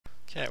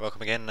Okay,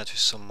 welcome again to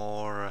some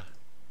more.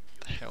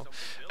 The hell?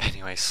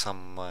 Anyway,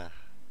 some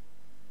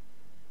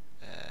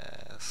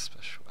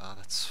special. Oh,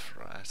 that's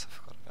right. I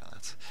forgot about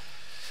that.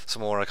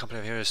 Some more Company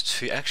of Heroes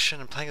 2 action.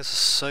 I'm playing as the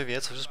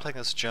Soviets. I was just playing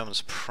as the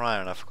Germans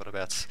prior, and I forgot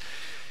about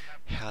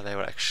how they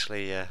were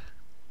actually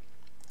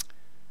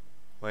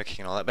working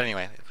and all that. But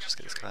anyway, we'll just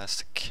get these guys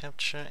to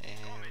capture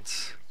and.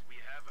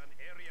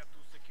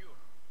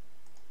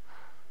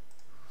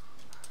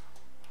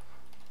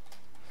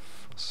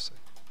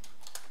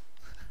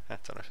 I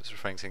don't know if it's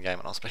referring to in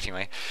game or not, but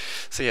anyway.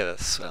 So yeah,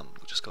 that's, we'll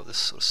just got this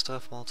sort of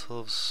stuff.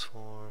 Molotovs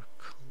for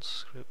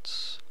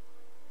conscripts,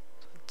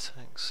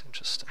 tanks,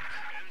 interesting.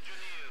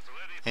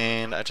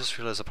 And I just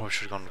realised I probably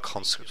should have gone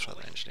conscripts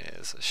rather than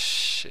engineers.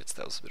 Shit,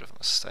 that was a bit of a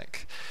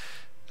mistake.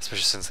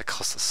 Especially since they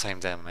cost the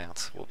same damn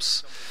amount.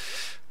 Whoops.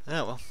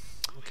 Oh well,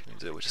 what can you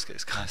do? We'll just get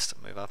these guys to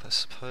move up, I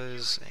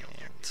suppose,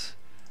 and...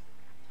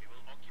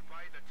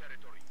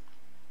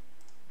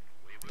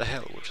 the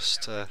hell, we'll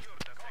just, yeah,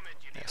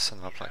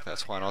 send them up like that,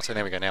 why not? And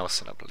there we go, now we'll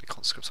send up bloody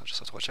conscripts. I just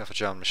have to watch out for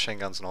German machine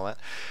guns and all that.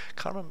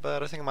 Can't remember, I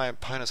don't think my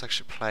opponents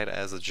actually played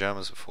as the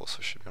Germans before, so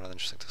it should be rather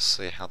interesting to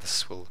see how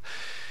this will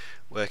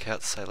work out,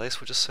 to say the least.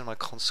 We'll just send my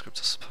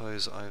conscripts, I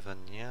suppose, over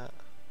near.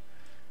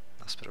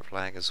 Nice bit of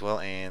lag as well,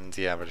 and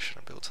yeah, I really should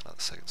have built another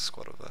second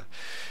squad of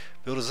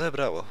builders there, but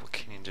oh well, what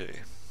can you do?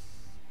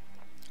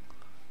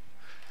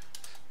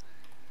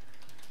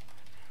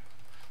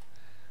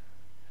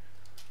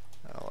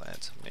 I'll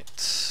admit,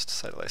 to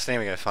say the least. There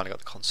we go, finally got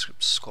the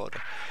conscript squad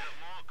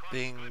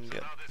being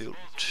built.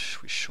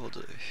 We sure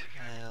do.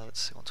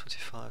 Let's see,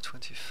 125,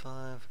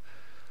 25.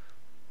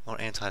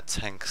 More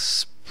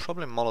anti-tanks.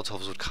 Probably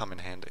Molotovs would come in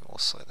handy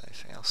also than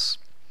anything else.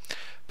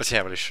 But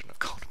yeah, I really shouldn't have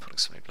gone putting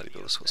so many bloody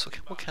builders. So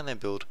what can they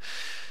build?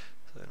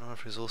 So, not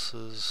enough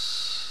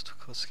resources.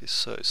 Tukovsky,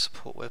 so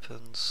support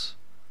weapons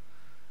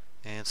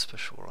and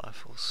special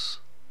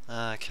rifles.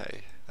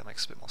 Okay, that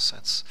makes a bit more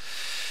sense.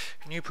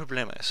 New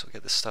problemo, so we'll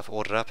get this stuff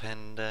ordered up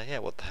and yeah,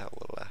 what the hell,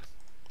 we'll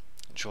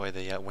enjoy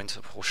the winter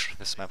portion of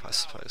this map, I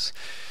suppose.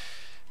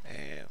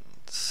 And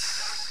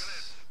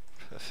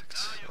perfect.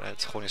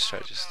 It's horny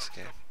strategist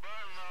again.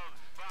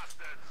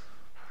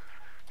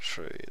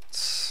 True,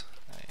 it's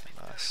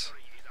nice,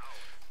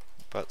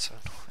 but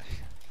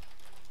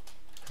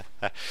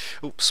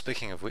oops.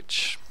 Speaking of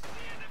which,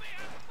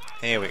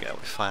 here we go.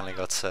 We finally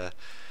got.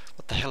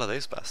 What the hell are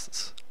these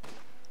bastards?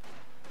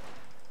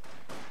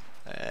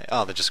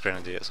 Oh, they're just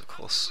grenadiers, of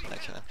course.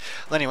 Okay then.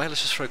 Well, anyway,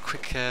 let's just throw a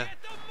quick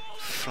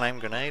flame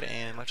grenade,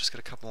 and I might just get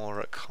a couple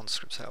more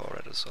conscripts out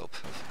already as well.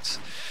 Perfect.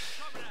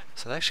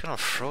 So they're actually going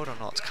to throw it or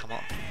not? Come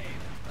on.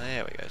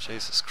 There we go.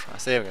 Jesus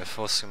Christ. There we go.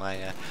 Forcing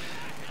my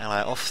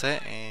ally off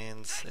there,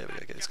 and there we go.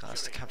 Get these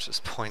guys to capture these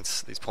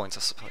points, I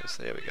suppose.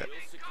 There we go.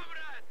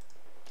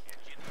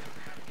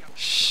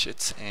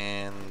 Shit,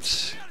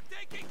 and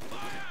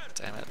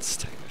damn it, it's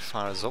taking me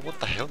far as well. What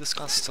the hell? This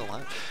guy's still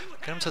alive.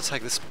 Get him to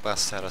take this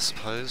bust out, I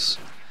suppose.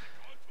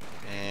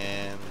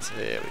 And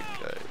there we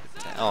go.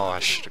 Oh, I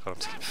should have got him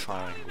to keep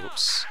firing.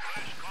 Whoops.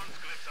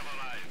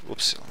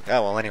 Whoops.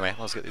 Oh well, anyway,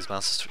 let's get these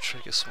bastards to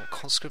retreat, get some more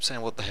conscripts,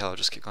 and what the hell, I'll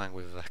just keep going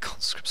with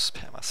conscript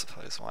spam, I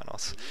suppose. Why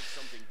not?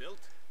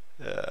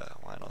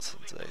 Why not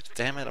indeed.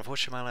 Damn it,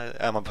 unfortunately my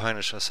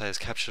opponent, should I say, has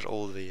captured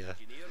all the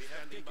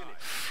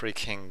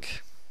freaking...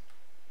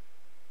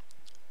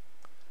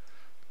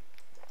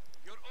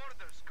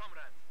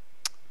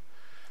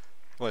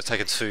 well, it's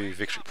taken 2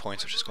 victory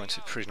points, which is going to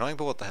be pretty annoying,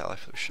 but what the hell, I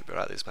feel we should be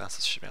right. These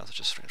bastards should be able to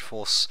just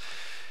reinforce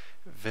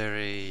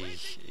very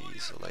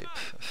easily.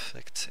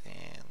 Perfect,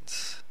 and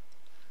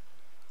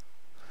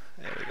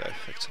there we go,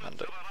 perfect,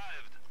 and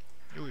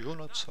you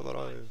units have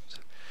arrived.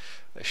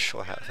 They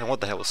sure have. And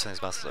what the hell, we'll send these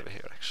bastards over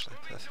here, actually.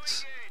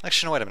 Perfect.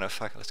 Actually, no, wait a minute,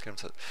 fuck it, let's get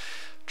them to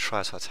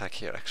try to attack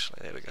here,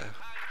 actually. There we go.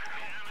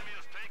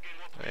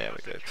 There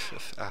we go.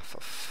 Ah, for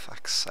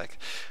fuck's sake.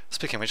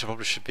 Speaking of which, I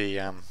probably should be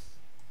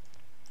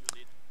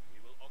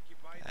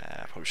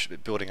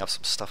building up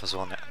some stuff as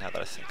well now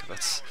that I think of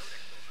it.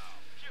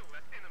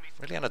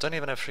 Really, and I don't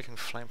even have freaking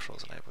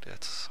flamethrowers enabled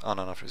yet. Oh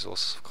no, enough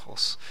resources, of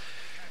course.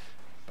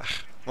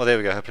 Well, there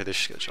we go. Hopefully this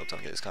should get the job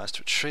done. Get these guys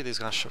to retreat. These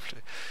guys should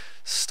hopefully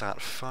start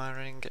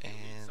firing,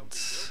 and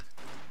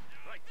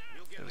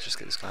let's just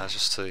get these guys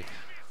just to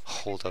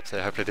hold up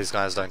there. Hopefully these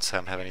guys don't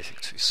have anything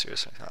too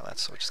serious or anything like that.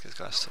 So we'll just get these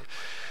guys to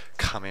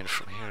come in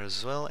from here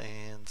as well.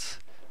 And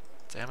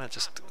damn it,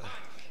 just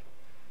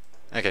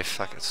okay,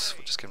 fuck it.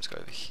 We'll just get them to go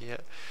over here.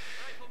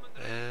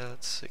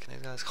 Let's see. Can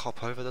these guys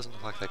hop over? Doesn't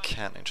look like they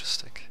can.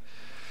 Interesting.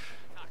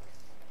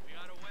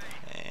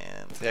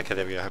 And yeah, okay,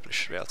 there we go. Hopefully,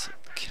 should be able to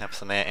camp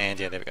them there. And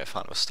yeah, there we go.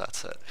 Fine, we'll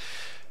start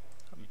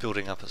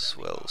building up as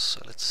well.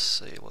 So let's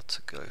see what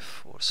to go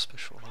for.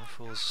 Special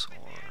rifles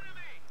or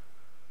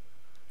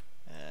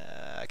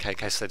okay, in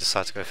case they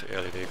decide to go for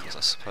early vehicles,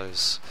 I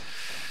suppose.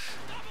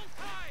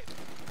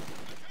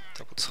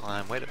 Double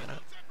time. Wait a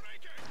minute.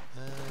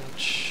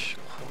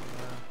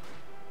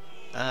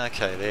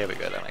 Okay, there we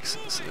go. That makes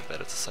sense a bit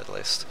better, to say the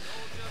least.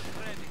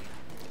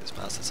 these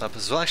bastards up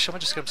as well. Actually, I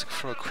might just get them to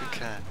throw a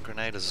quick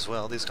grenade as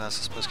well. These guys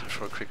are supposed to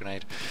throw a quick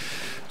grenade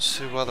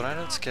to while they're at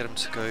it, to get them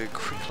to go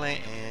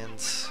quickly, and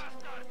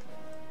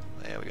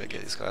there we go,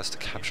 get these guys to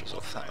capture us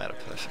off that matter.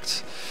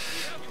 Perfect.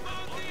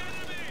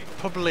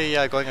 Probably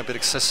going a bit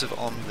excessive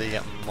on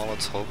the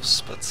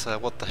Molotovs,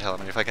 but what the hell, I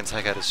mean, if I can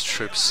take out his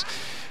troops,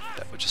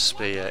 that would just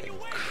be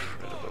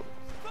incredible.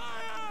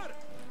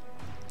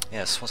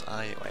 Yes, what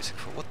are you waiting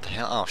for? What the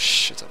hell? Oh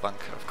shit, a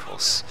bunker, of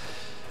course.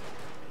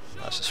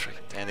 That's just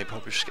freaking dandy.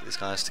 Probably should get these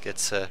guys to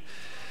get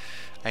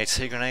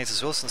AT grenades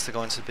as well, since they're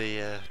going to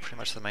be pretty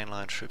much the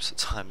mainline troops at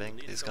the time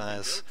being. These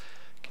guys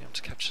get them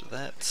to capture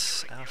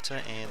that after,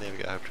 and there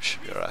we go, hope it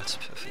should be alright.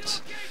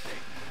 Perfect.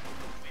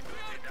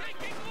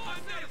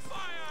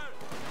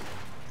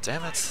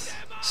 Damn it,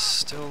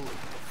 still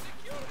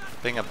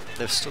being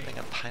they're still being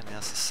a pain in the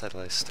ass to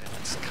settle those. Damn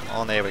it, come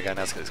on, there we go,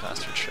 now let's get these guys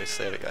to retreat,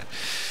 there we go.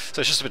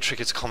 So it's just a bit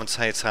tricky to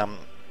commentate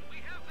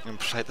and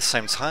play at the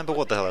same time, but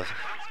what the hell.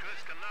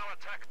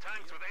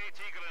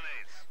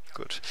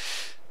 Good.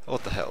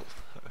 What the hell.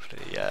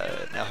 Hopefully,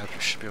 now hopefully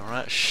it should be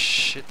alright.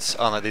 Shit.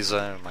 Oh no, these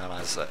are my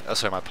allies.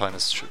 Sorry, my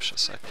opponent's troops, should I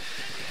say.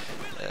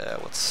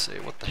 Let's see,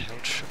 what the hell,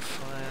 troop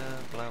fire,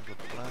 blah blah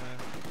blah.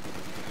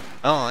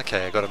 Oh,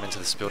 okay, I got him into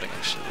this building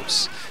actually,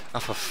 whoops. Oh,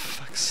 for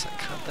fuck's sake,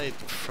 can't they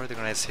throw the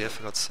grenades here,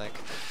 for God's sake?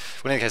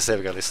 Well, in any case, there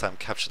we go, at least I'm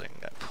capturing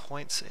that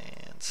point,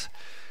 and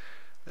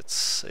let's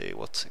see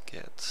what to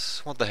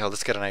get. What the hell,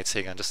 let's get an AT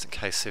gun, just in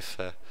case if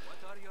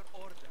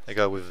they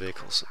go with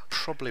vehicles. It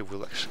probably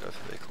will actually go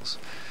for vehicles.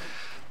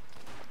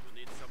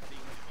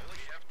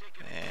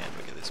 And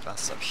we get these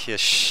bastards up here,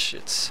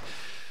 shit.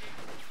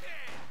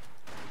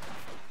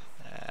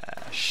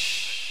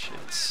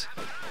 Shit.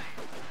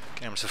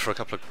 Get him to throw a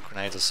couple of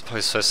grenades, I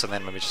suppose, first, and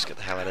then maybe just get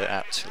the hell out of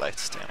it. Too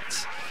late, damn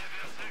it.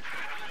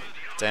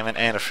 Damn it,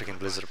 and a freaking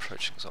blizzard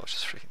approaching as well, which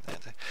is freaking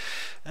dandy.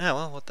 Ah,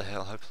 well, what the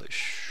hell, hopefully it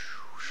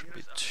shouldn't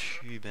be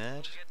too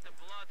bad.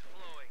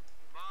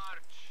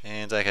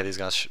 And okay, these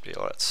guys should be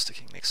alright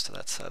sticking next to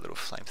that little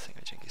flame thing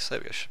with Jinky. So there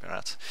we go, should be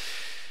alright.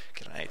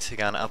 Get an AT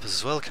gun up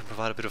as well, can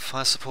provide a bit of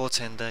fire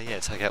support, and yeah,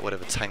 take out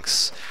whatever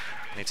tanks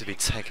need to be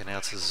taken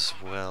out as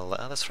well.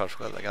 Oh, that's right, I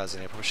forgot that guy's in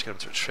here. Probably should get him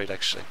to retreat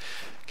actually.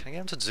 Can I get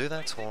him to do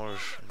that or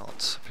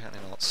not? Apparently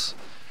not.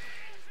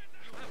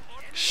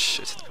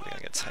 Shit, he's probably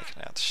gonna get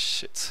taken out.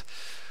 Shit.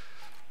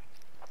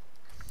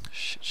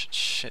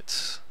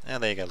 Shit.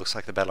 And there you go, looks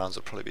like the battle lines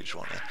will probably be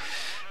drawn there.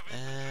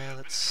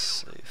 Let's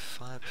see,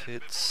 fire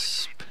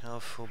pits,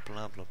 powerful,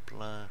 blah blah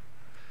blah.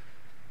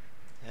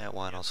 Yeah,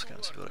 why not? We're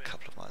going to build a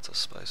couple of mines, I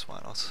suppose,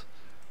 why not?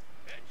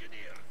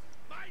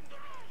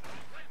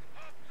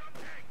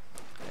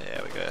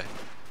 There we go.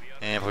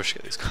 And we should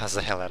get these guys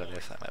the hell out of here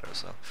if that matters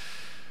as well.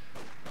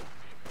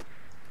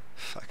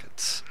 Fuck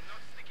it.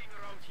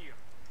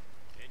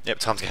 Yep,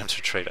 time to get him to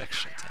retreat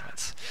actually, damn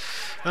it.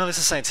 Well, this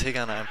is AT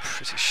gun, I'm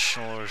pretty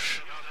sure.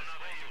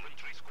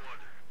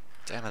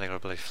 Damn it, I got a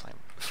bloody flame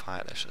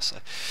fire there, should I say.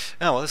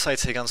 Oh, well, this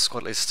AT gun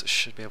squad list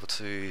should be able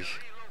to.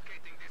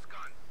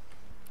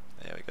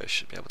 There we go,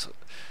 should be able to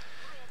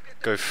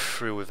go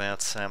through without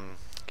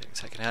getting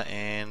taken out.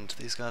 And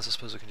these guys, I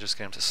suppose we can just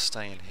get them to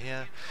stay in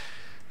here.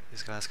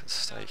 These guys can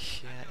stay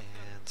here,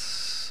 and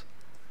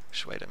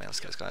actually, wait a minute, let's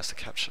get these guys to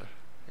capture.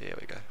 There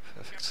we go,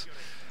 perfect.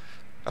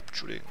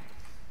 Upshooting.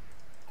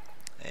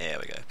 There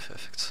we go,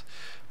 perfect.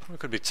 Probably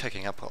could be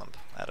taking up while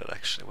I'm at it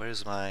actually.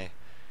 Where's my...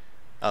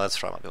 Oh,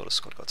 that's right, my builder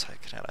squad got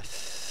taken out, I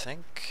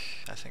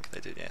think. I think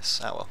they did,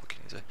 yes. Oh well, what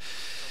can you do?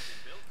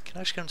 Can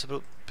I actually get them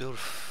to build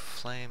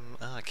flame?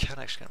 Oh, I can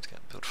actually get them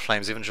to build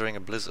flames even during a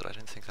blizzard. I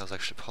didn't think that was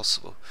actually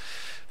possible.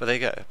 But there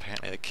you go,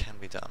 apparently it can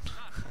be done.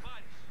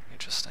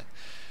 Interesting.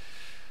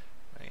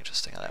 Very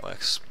interesting how that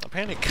works.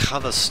 Apparently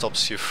cover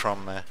stops you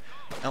from...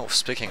 oh,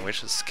 speaking of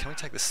which, can we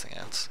take this thing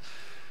out?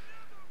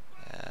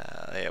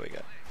 There we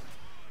go.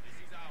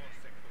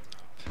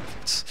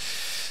 Perfect.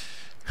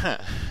 Huh,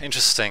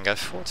 interesting. I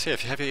thought, yeah,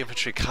 if you have your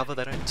infantry cover,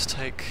 they don't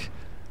take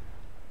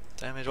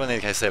damage. Well, in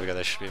any case, there we go,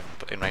 they should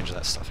be in range of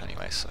that stuff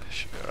anyway, so it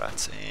should be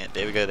alright. And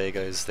there we go, there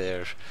goes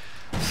their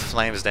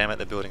flames, damn it,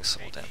 they're building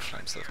some more damn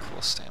flames there, of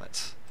course, damn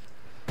it.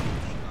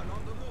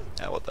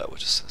 Now what though, we'll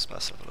just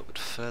spice up a little bit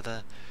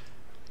further.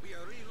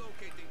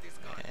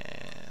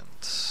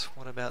 And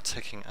what about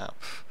taking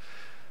up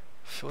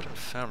Field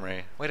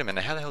Infirmary? Wait a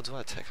minute, how the hell do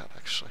I take up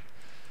actually?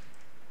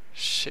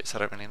 Shit, I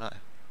don't really know.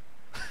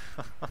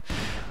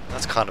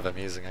 That's kind of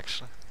amusing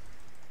actually.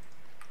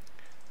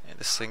 And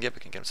this thing, yep, we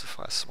can get him to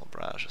fire some more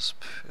barrages.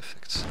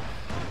 Perfect.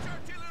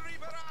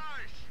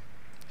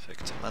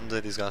 Perfect. Monday,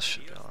 these guys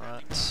should be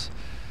alright.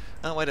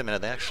 Oh, wait a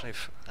minute, they're actually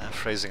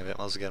freezing a bit.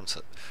 Might as well get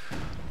them to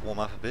warm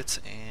up a bit.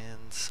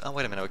 And oh,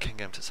 wait a minute, we can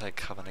get them to take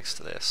cover next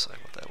to there. So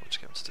what the hell, we'll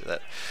just get them to do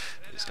that.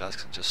 These guys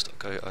can just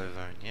go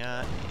over and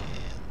yeah,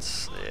 and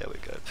there we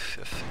go.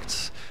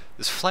 Perfect.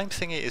 This flame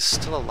thingy is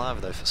still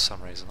alive though for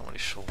some reason. I'm not really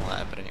sure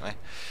why, but anyway.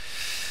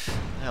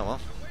 Oh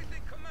well.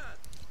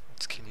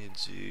 What can you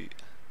do?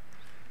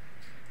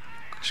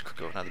 Just could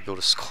go another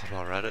builder squad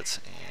while we're at it,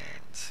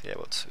 and yeah,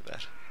 well, too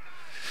bad.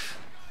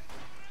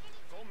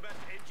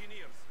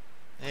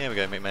 There we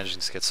go,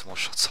 managing to get some more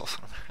shots off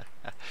on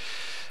him.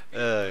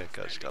 Oh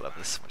god, I love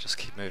this. We'll just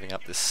keep moving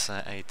up this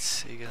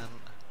AT gun.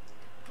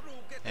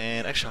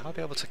 And actually I might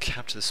be able to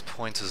capture this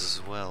point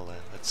as well.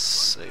 Let's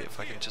see if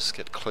I can just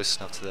get close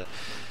enough to the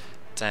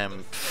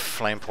damn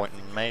flame point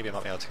and maybe I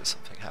might be able to get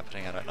something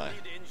happening, I don't know.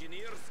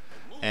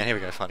 And here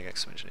we go, finding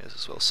extra engineers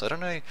as well. So I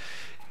don't know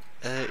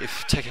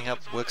if taking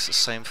up works the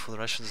same for the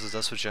Russians as it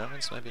does for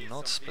Germans, maybe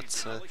not,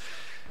 but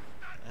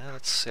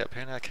let's see,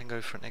 apparently I can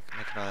go for an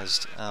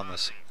mechanized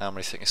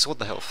armory thing. So what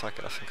the hell, fuck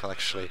it, I think I'll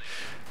actually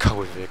go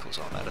with vehicles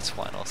on that,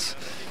 why not.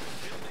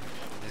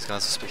 These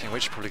guys are speaking of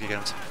which, probably could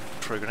get them to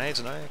throw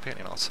grenades, no,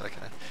 apparently not,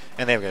 okay.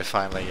 And there we go,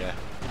 finally,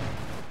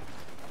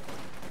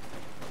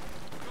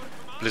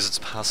 Blizzard's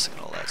passing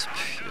and all that,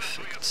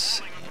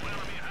 perfect.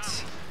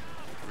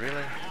 And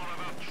really?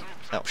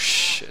 Oh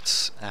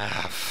shit,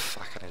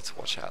 fuck, I need to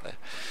watch out there.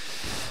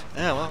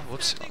 Yeah, well,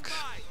 whoopsie luck.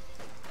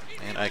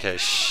 And okay,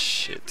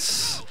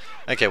 shit.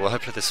 Okay, well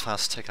hopefully this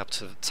fast take up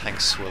to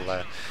tanks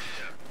will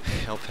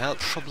help out,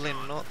 probably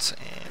not,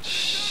 and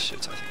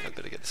shit, I think I'd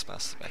better get this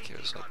bastard back here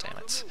as well, damn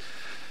it.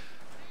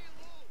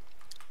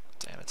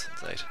 Damn it,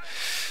 indeed.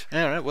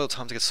 Alright, well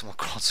time to get some more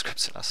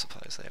conscripts in, I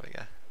suppose, there we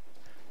go.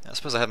 I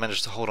suppose I have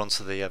managed to hold on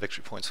to the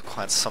victory points for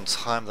quite some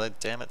time though,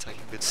 damn it,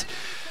 taking bits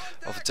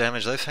of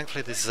damage though.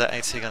 Thankfully this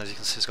AT gun, as you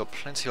can see, has got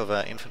plenty of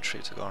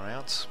infantry to go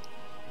around.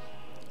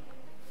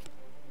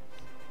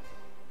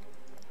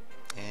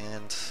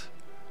 And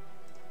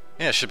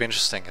yeah, it should be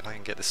interesting if I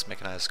can get this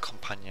mechanized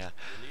Compagnia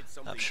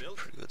up, should be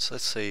pretty good. So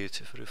let's see,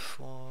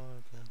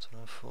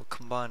 244,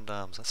 combined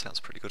arms, that sounds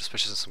pretty good,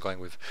 especially since I'm going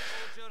with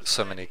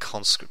so many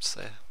conscripts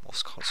there. More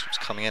conscripts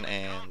coming in,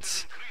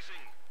 and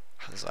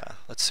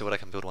let's see what I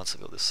can build once I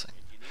build this thing.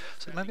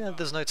 So maybe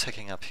there's no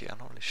taking up here, I'm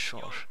not really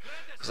sure.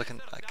 Because I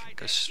can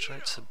go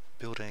straight to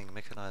building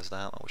mechanized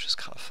armor, which is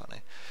kind of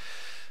funny.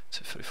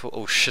 234.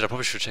 Oh shit, I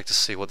probably should check to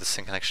see what this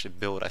thing can actually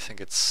build. I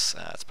think it's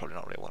probably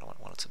not really what I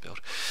wanted to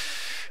build.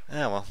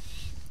 Yeah, well,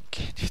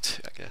 can you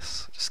do, I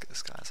guess. Just get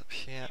these guys up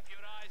here.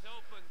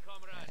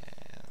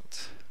 And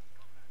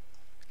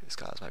get these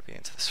guys maybe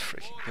into this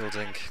freaking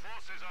building.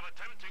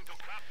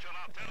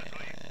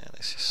 And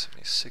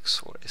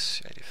SU-76 or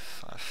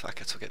SU-85. Fuck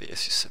it, we'll get the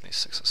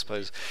SU-76, I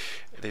suppose.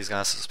 These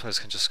guys, I suppose,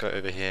 can just go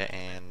over here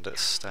and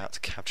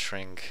start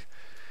capturing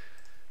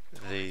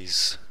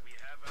these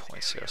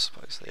points here, I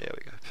suppose. There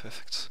we go,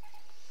 perfect.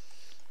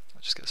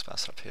 I'll just get this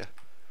fast up here.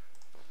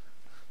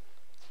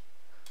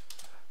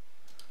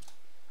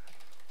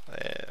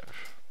 There,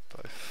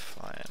 both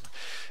fine.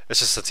 It's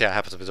just that, yeah, I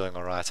happen to be doing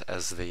alright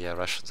as the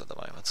Russians at the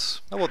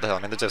moment. Oh, what the hell,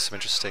 I mean, they do have some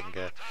interesting,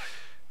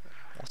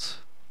 what?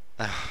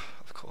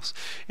 Of course.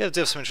 Yeah, they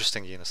do have some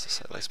interesting units to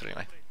say the least, but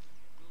anyway.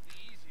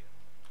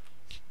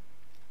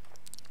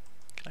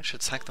 Can I actually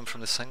attack them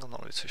from this angle?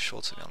 Not really too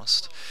sure, to be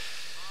honest.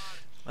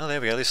 Well,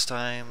 there we go, at least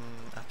I'm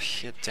up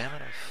here, damn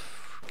it,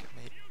 get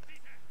me...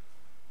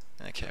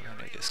 Okay, I'm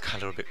gonna get this guy a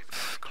little bit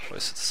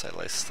closer to say the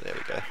least, there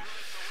we go.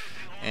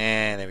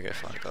 And there we go,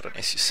 finally got an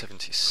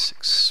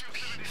SU-76,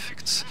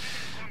 perfect.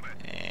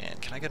 And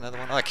can I get another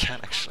one? Oh, I can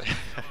actually.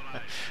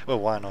 Well,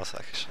 why not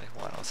actually,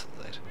 why not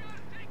indeed.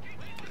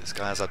 Get these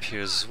guys up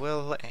here as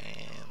well,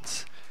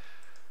 and...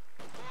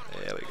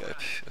 There we go,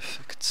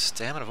 perfect.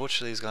 Damn it,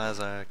 unfortunately these guys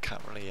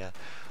can't really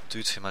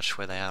do too much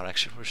where they are.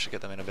 Actually, we should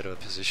get them in a bit of a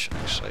position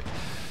actually.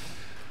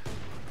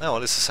 Oh, well,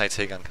 this AT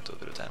gun can do a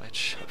bit of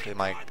damage. Hopefully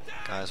my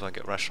guys won't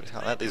get rushed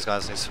like that. These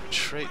guys need to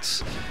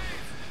retreat.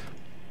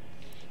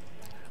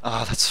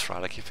 Oh, that's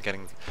right, I keep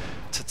forgetting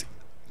to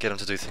get them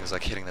to do things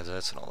like hitting the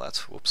dirt and all that.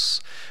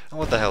 Whoops. And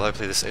what the hell,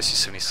 hopefully this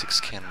SU-76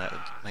 can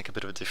make a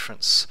bit of a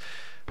difference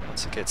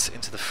once it gets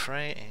into the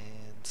fray. And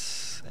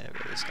there we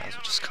go, these guys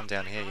will just come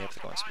down here. Yep,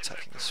 they're going to be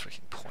taking this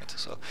freaking point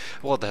as well.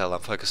 What the hell,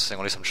 I'm focusing,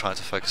 or at least I'm trying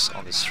to focus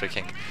on this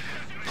freaking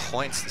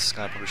point. This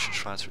guy probably should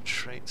try to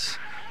retreat.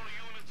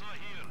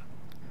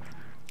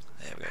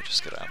 There we go,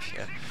 just get up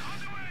here.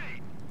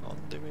 Oh,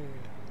 do we?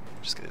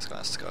 Just get these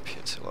guys to go up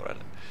here too already.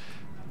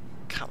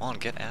 Come on,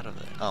 get out of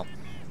there. Oh,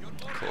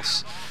 of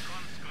course.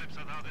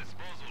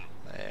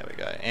 There we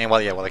go. And while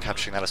they're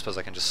capturing that, I suppose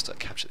I can just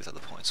capture these other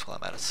points while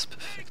I'm at it.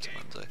 Perfect.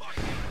 And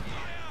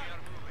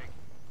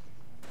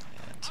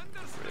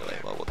really,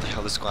 well, what the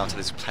hell is going on to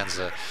these plans?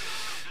 Or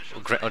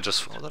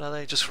just, what are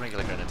they? Just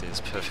regular grenadiers.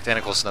 Perfect. And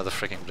of course another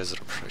freaking blizzard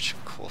approaching,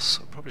 of course.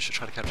 So probably should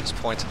try to capture this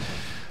point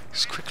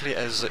as quickly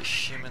as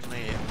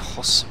humanly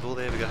possible.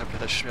 There we go. Hopefully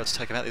that should be able to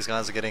take them out. These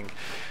guys are getting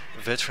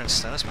veteran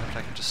status. Maybe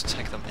I can just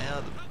take them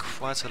out.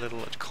 Quite a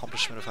little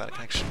accomplishment if I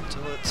can actually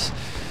do it.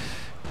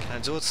 Can I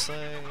do it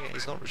though?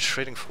 He's not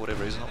retreating for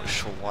whatever reason. Not really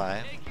sure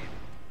why.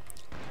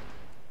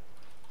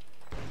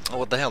 Oh,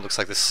 what the hell? Looks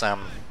like this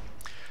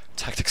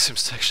tactic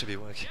seems to actually be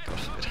working. God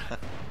forbid.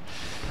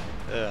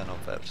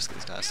 Not bad. Just get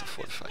these guys to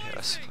fortify here,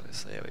 I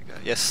suppose. There we go.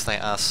 Yes, they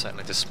are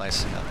certainly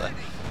displacing, aren't they? And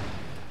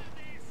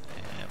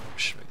we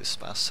should move this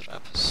bastard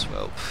up as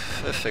well.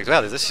 Perfect.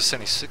 Wow, this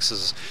SU-76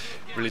 is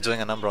really doing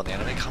a number on the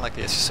enemy. Kind of like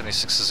the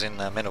SU-76s in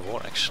Men of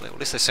War, actually. Or at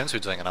least they seem to be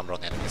doing a number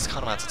on the enemy. It's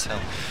kind of hard to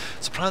tell.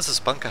 Surprised this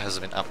bunker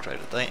hasn't been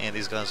upgraded, and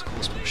these guys, of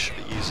course, should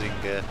be using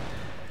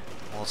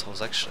more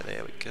Molotovs actually.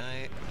 There we go.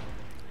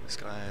 These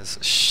guys,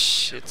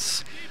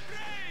 shit.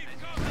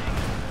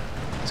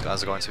 These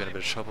guys are going to be in a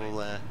bit of trouble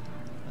there.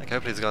 Okay,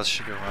 hopefully these guys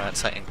should be alright,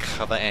 taking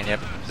cover, and yep,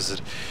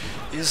 Blizzard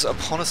is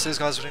upon us. These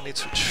guys really need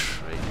to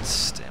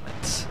retreat, damn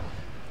it.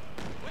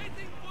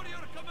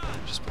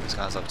 Just put these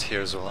guys up here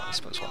as well, I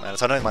suppose what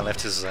matters. I know my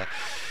left is a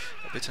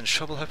bit in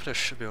trouble, hopefully I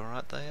should be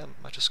alright there. I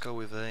might just go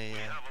with a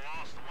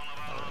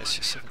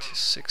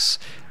SU-76,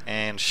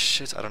 and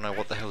shit, I don't know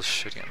what the hell is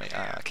shooting at me.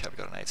 Ah, okay, I've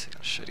got an 80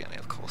 gun shooting at me,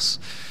 of course.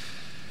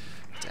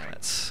 Damn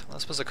it. Well, I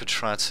suppose I could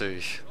try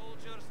to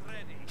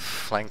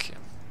flank him.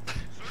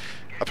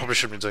 I probably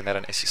shouldn't be doing that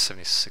on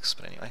SU-76,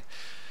 but anyway.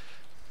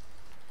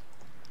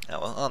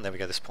 Oh well, there we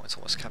go, this point's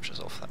almost captures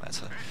off that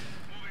matter.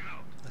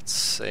 Let's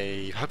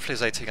see, hopefully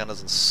his AT gun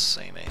doesn't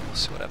see me, we'll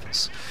see what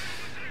happens.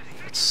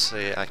 Let's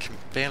see, I can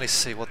barely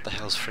see what the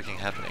hell's freaking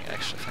happening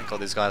actually. Thank god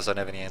these guys don't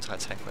have any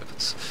anti-tank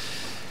weapons.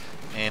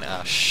 And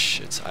ah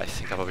shit, I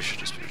think I probably should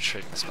just be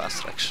retreating this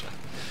bastard actually.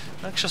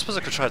 Actually I suppose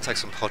I could try to take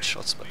some pot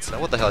shots, but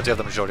what the hell, I do have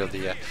the majority of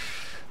the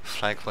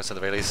flag points at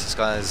the very least. These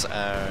guys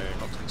are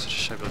not doing such a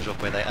shabby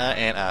job where they are,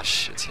 and ah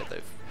shit, yeah,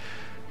 they've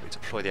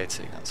redeployed the AT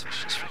guns,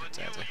 which is freaking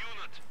dandy.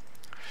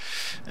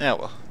 Now,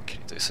 well, what can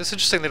you do? So it's an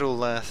interesting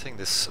little thing,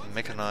 this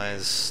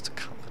mechanized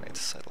company,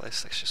 to say the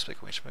least, actually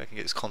speaking, which way I can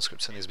get these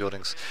conscripts in these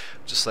buildings,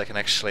 just so they can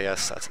actually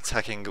start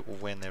attacking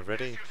when they're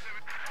ready.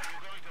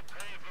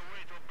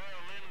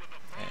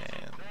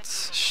 And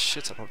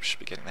shit, I probably should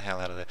be getting the hell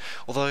out of there.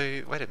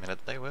 Although, wait a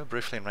minute, they were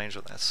briefly in range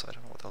of that, so I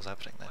don't know what the hell's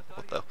happening there.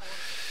 What the?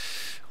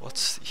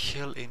 What's the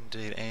hell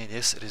indeed? And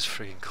yes, it is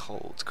freaking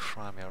cold,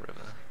 Crimea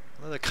River.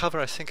 Although the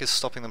cover, I think, is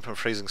stopping them from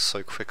freezing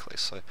so quickly,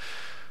 so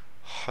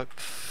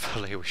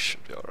hopefully we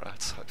should be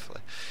alright,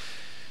 hopefully.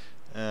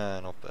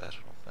 Not bad,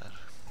 not bad.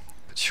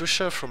 But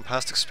Shusha, from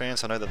past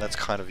experience, I know that that's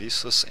kind of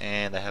useless,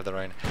 and they have their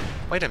own...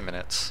 Wait a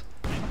minute.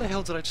 How the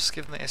hell did I just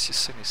give them the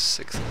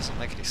SU-76? That doesn't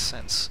make any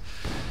sense.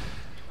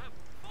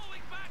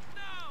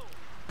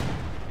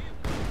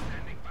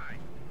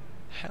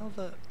 How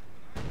the...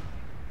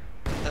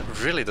 That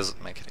really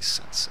doesn't make any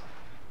sense.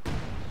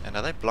 And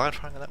are they blind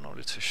firing? That not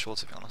really too sure,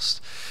 to be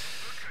honest.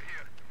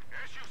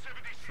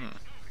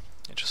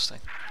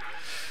 Interesting.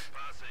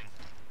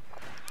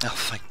 Oh,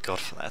 thank God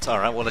for that.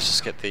 Alright, well, let's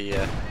just get the...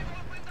 damn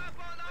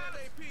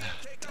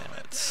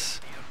it.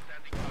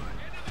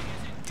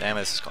 Damn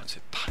it, this is going to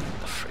be a pain in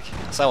the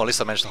freaking ass. Oh, well, at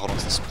least I managed to hold on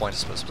to this point, I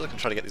suppose. I can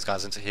try to get these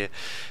guys into here.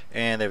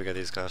 And there we go,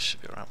 these guys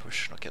should be around. We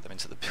should not get them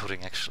into the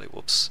building, actually.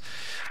 Whoops.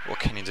 What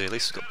can you do? At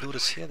least we've got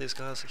builders here. These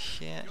guys are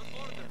here.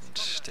 And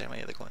damn it,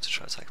 yeah, they're going to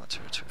try to take my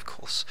territory, of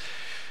course.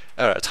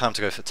 Alright, time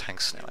to go for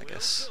tanks now, I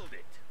guess.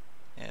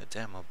 Yeah,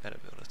 damn, I better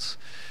build it.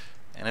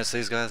 And as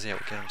these guys, yeah,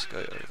 we'll get them to go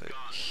over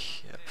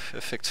here.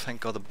 Perfect.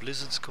 Thank God the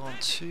blizzard's gone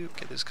too.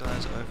 Get these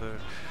guys over.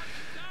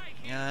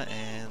 Yeah,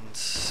 and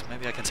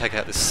maybe I can take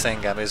out this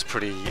Sangam. It's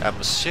pretty...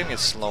 I'm assuming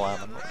it's low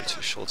armor. I'm not really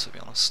too sure, to be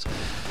honest.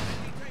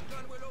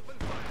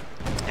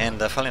 And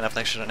funnily enough,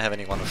 they actually don't have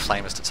anyone with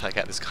flamers to take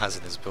out these guys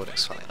in these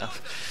buildings, funnily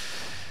enough.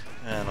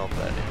 Not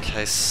bad. In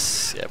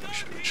case... Yeah, we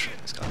should retreat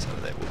these guys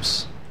over there.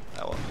 Whoops.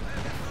 Oh well.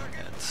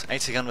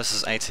 80 gun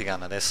versus 80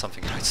 gun, and there's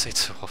something I don't see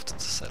too often,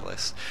 to say the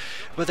least.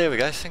 But there we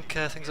go, I think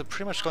things are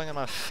pretty much going in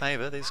my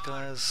favour. These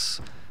guys,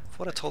 I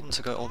thought I told them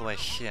to go all the way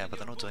here, but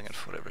they're not doing it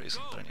for whatever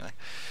reason. But anyway,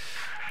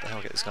 the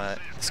hell, get this guy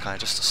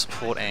just to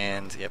support,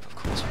 and yep, of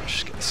course, we'll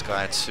just get this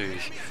guy to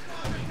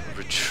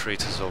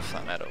retreat as well for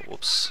that matter.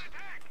 Whoops.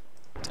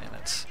 Damn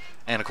it.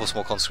 And of course,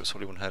 more conscripts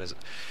probably wouldn't hurt it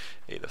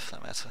either for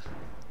that matter.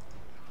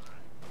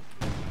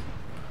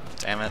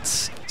 Damn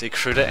it,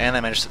 decrewed, and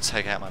they managed to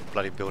take out my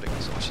bloody building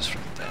as well, which is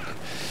freaking dandy.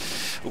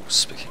 Ooh,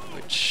 speaking of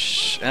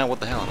which... what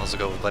the hell, I was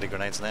go with bloody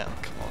grenades now.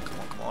 Come on, come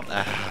on, come on.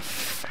 Ah,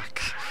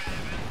 fuck.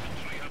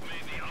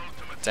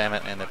 Damn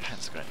it, and they're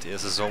Panzer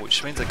Grenadiers as well,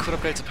 which means they could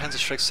upgrade to Panzer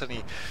Strikes at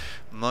any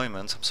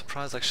moment. I'm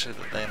surprised actually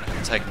that they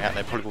haven't taken me out, and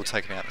they probably will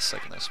take me out in a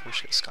second though, so we'll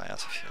get this guy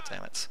out of here,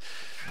 damn it.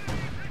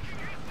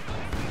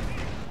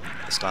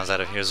 This guy's out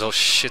of here as well.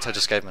 Shit, I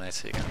just gave him an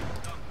AT again.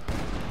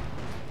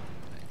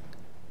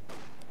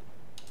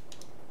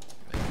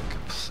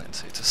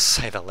 To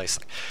say the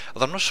least.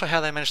 Although I'm not sure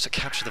how they managed to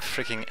capture the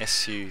freaking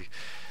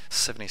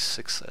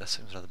SU-76 there,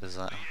 seems rather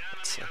bizarre.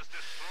 But, yeah,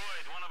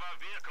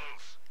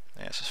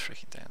 it's just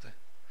freaking dandy.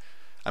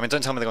 I mean,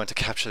 don't tell me they're going to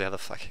capture the other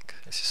fucking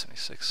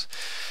SU-76.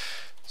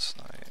 It's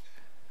no...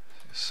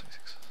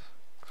 SU-76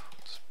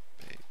 could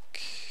be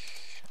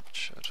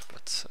captured,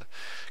 but...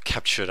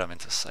 captured, I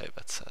meant to say,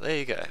 but there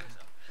you go.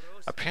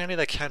 Apparently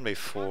they can be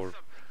for...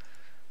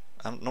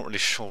 I'm not really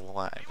sure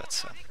why,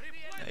 but...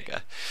 there you go.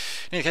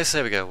 In any case,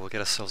 there we go. We'll get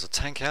ourselves a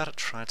tank out,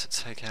 try to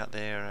take out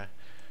their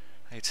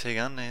AT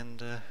gun, and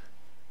there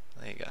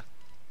you go.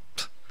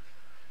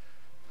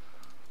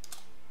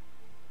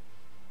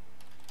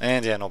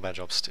 And yeah, not bad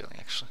job stealing,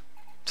 actually.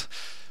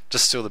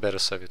 Just steal the better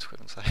Soviet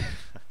equipment, eh?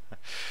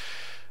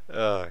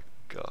 Oh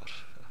god.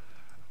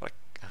 I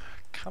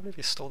can't believe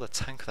he stole the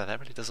tank there. That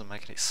really doesn't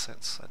make any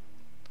sense.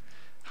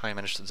 How he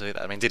managed to do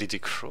that. I mean, did he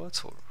decrew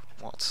it, or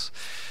what?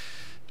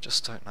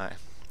 Just don't know.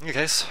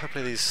 Okay, so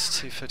hopefully these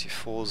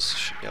T-34s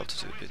should be able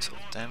to do a bit of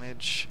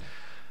damage.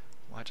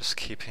 Might just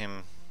keep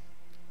him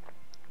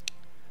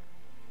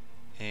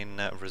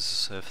in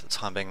reserve for the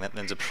time being,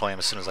 then deploy him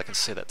as soon as I can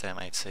see that damn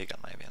AT gun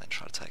maybe, and then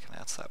try to take him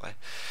out that way.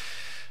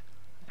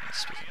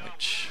 Speaking of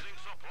which...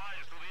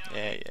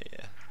 Yeah.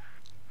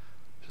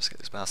 Just get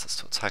these bastards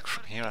to attack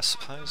from here, I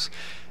suppose.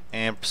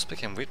 And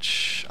speaking of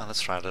which... Oh,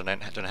 that's right, I don't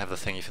have the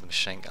thingy for the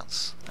machine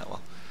guns. Oh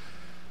well.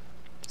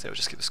 So we'll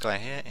just get this guy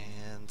here,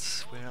 and...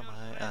 Where am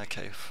I?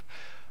 Okay,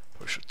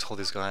 probably should have told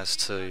these guys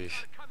to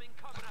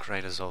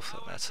upgrade as well for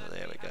that matter.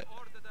 There we go.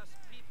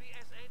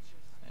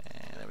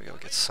 And there we go,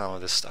 get some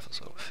of this stuff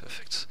as well.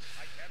 Perfect.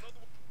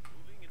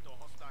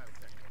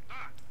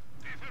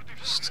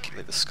 Just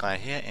leave this guy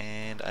here,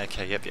 and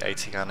okay, yep, the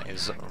AT gun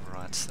is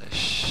right there.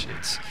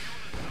 Shit.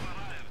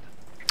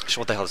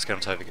 What the hell is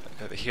going on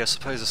over here? I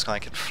suppose this guy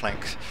can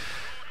flank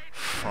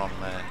from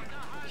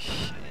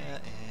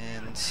here,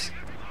 and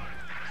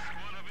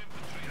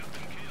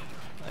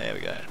there we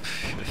go.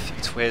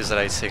 Perfect. Where's that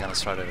AT gun?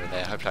 It's right over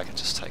there. Hopefully I can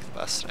just take the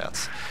bastard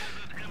out.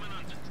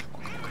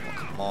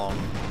 Come on.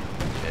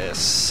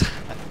 Yes.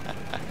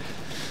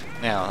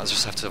 Now I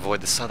just have to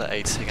avoid this other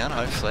AT gun,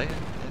 hopefully.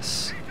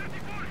 Yes.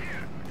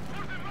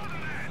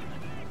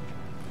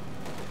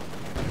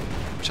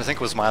 Which I think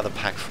was my other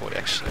Pack 40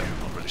 actually, I'm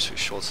not really too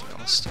sure to be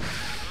honest.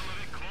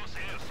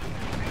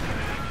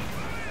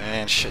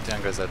 And shit,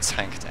 down goes that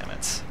tank, damn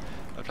it.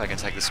 Hopefully I can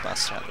take this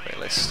bastard out at the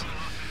very least.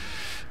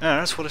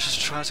 Alright, well let's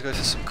just try to go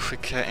for some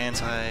quick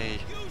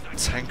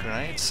anti-tank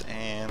grenades,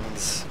 and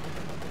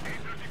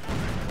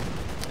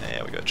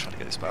there we go, trying to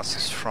get these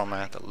bastards from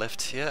the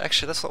left here.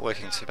 Actually that's not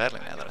working too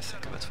badly now that I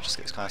think of it. We'll just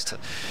get these guys to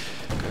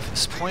go for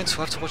this point.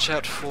 We'll have to watch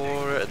out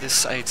for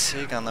this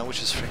AT gun though,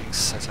 which is freaking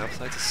set up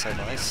though, to say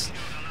the least.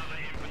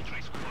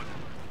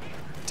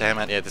 Damn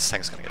it, yeah, this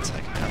tank's gonna get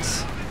taken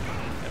out.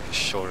 It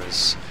sure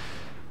is.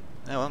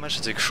 Oh well, I managed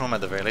to do chrome at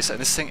the very least, and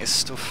this thing is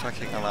still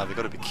fucking alive, you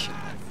gotta be kidding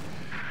me.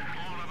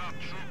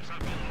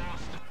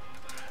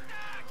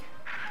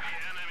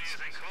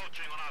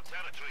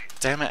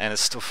 Damn it, and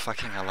it's still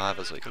fucking alive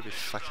as well, you gotta be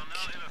fucking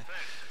kidding me.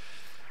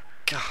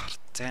 God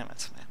damn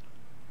it, man.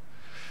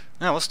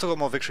 Now, we've still got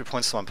more victory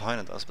points than my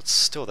opponent does, but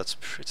still, that's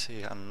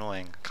pretty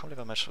annoying. I can't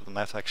believe the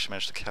math actually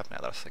managed to cap now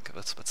that I think of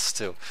it, but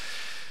still.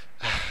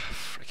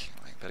 Freaking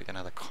annoying. Better get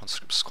another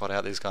conscript squad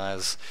out, these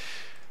guys.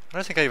 I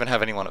don't think I even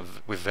have anyone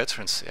with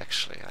veterancy,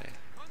 actually.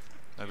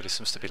 Nobody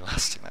seems to be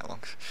lasting that long.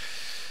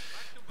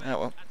 Yeah,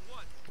 well.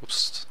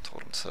 Whoops,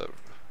 told him to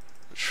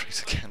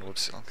retreat again,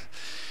 whoopsie long.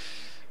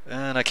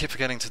 And I keep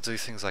forgetting to do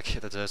things like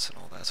hit the dirt and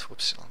all that,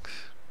 whoopsie long.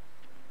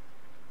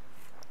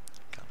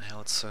 Gun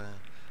howitzer,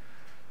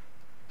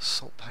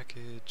 assault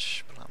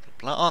package, blah blah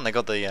blah. Oh, and they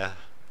got the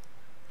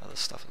other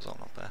stuff as well,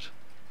 not bad.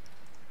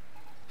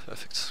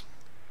 Perfect.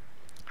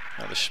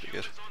 Oh, this should be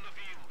good.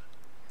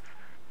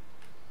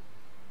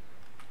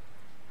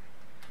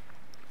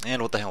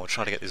 And what the hell, we'll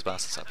try to get these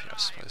bastards up here, I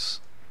suppose.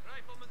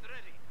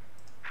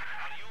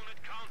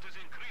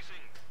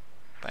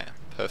 Bam,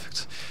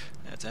 perfect.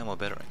 Yeah, damn well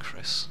better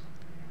increase.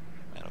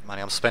 Amount of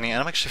money I'm spending,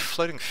 and I'm actually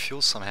floating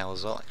fuel somehow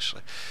as well,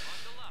 actually.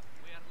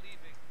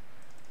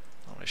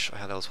 Not really sure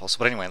how that was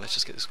possible, but anyway, let's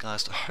just get these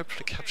guys to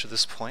hopefully capture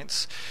this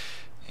point.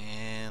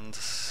 And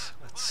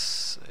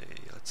let's see.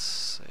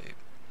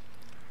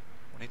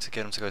 We need to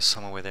get them to go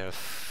somewhere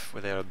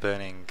where there are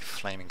burning,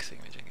 flaming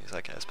thingamajiggies.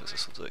 Okay, I suppose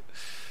this will do.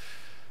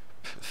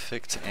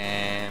 Perfect,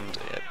 and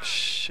yep,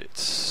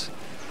 shit.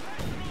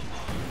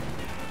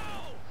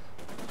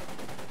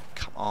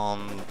 Come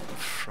on,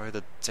 throw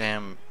the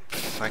damn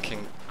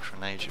fucking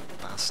grenade, you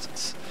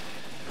bastards.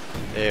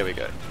 There we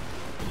go.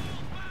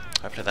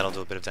 Hopefully that'll do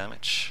a bit of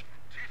damage.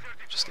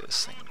 Just get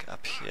this thing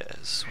up here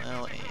as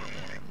well,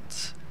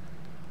 and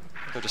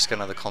I'll just get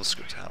another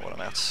conscript out while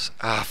I'm out.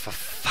 Ah, for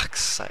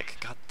fuck's sake,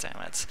 god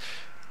damn it.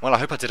 Well, I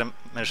hope I didn't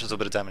manage to do a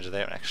bit of damage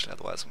there, actually,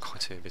 otherwise I'm going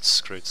to be a bit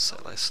screwed, to say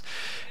the least.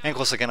 And of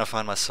course, again, I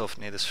find myself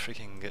near this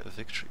freaking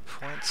victory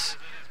point.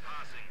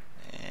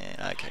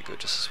 And, okay, good,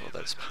 just as well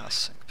that it's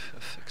passing.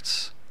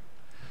 Perfect.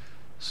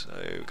 So,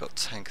 we've got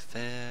tank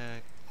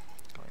there,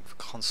 going for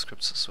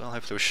conscripts as well.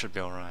 Hopefully we should be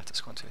alright. It's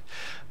going to be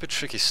a bit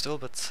tricky still,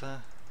 but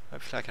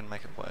hopefully I can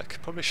make it work.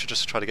 Probably should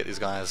just try to get these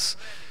guys...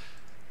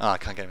 Oh, I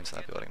can't get him into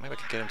that building. Maybe I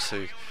can get him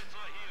to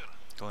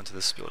go into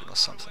this building or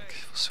something.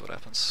 We'll see what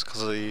happens.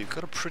 Because you've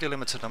got a pretty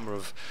limited number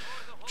of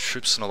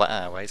troops and all that.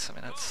 Ah, wait a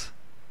minute.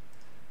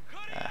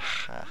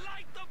 Aha.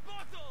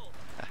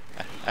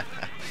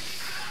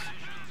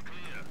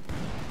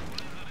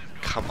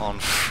 Come on,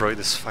 throw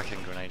this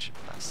fucking grenade, you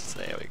bastards.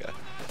 There we go.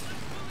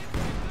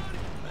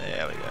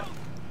 There we go.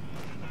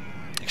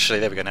 Actually,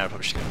 there we go. Now I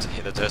probably should get him to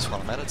hit the dirt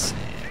while I'm at it.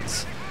 And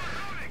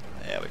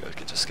there we go. We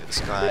can just get this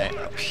guy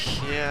up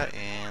here.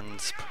 And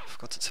I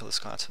forgot to tell this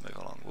guy to move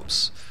along.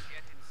 Whoops.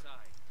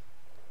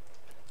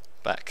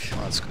 Back. Oh,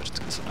 that's good. It's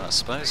good to know, I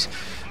suppose.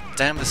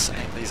 Damn these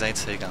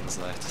AT guns,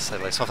 though, to say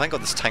the least. So if I ain't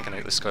got this tank and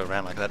let's go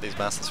around like that, these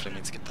bastards really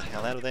need to get the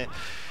hell out of there.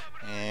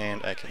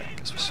 And okay, I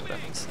guess we'll see what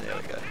happens. There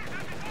we go.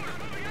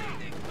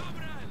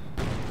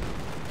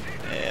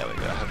 There we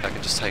go. I hope I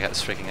can just take out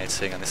this freaking AT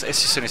gun. This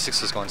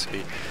SU-76 is going to be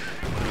a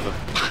bit of a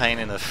pain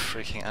in the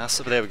freaking ass,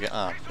 but there we go.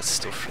 Ah, it's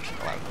still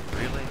freaking alive.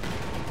 Really?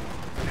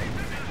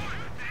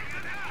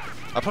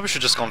 I probably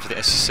should have just gone for the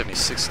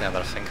SU-76 now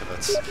that I think of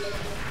it.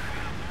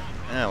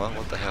 Yeah, well,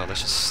 what the hell, let's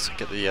just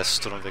get the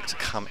Sturmweg to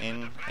come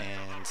in,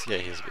 and yeah,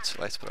 he's a bit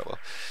too late, but oh well.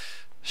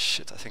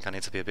 Shit, I think I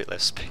need to be a bit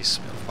less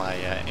piecemeal with my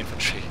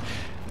infantry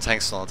and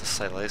tanks and all, to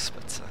say the least,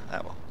 but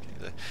oh well.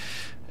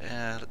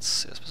 Yeah, let's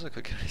see, I suppose I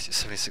could get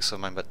SU-76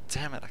 on mine, but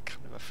damn it, I can't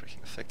remember how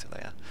freaking effective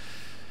they are.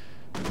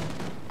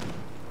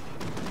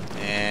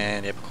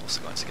 And yep, of course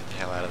they're going to get the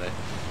hell out of there.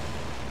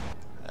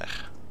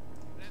 Ugh.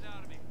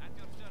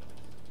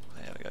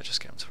 There we go,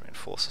 just get them to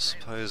reinforce, I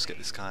suppose, get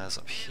these guys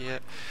up here.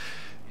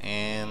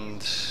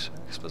 And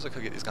I suppose I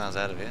could get these guys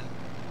out of here.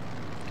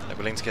 Are they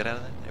willing to get out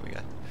of there? There we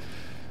go.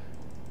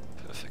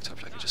 Perfect.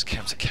 Hopefully I could just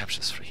camp to capture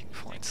this freaking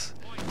point.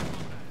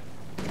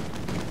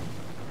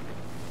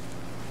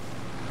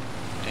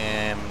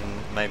 And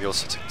maybe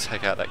also to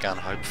take out that gun,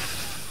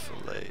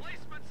 hopefully.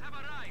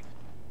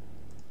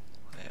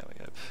 There we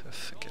go.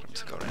 Perfect. Get them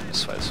to go around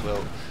this way as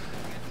well.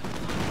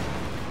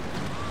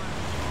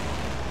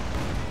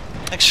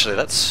 Actually,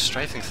 that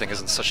strafing thing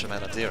isn't such a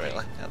bad idea,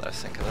 really, now that I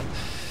think of it.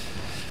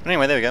 But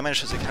anyway, there we go,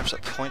 managed to capture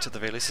that point at the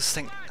very least. This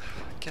thing,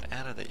 get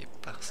out of there, you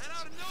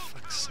bastards, for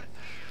fuck's sake.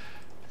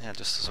 Yeah,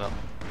 just as well.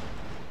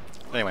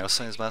 But anyway, we'll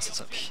send these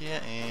bastards up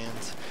here,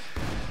 and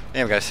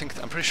there we go.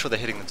 I'm pretty sure they're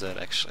hitting the dirt,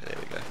 actually. There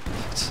we go.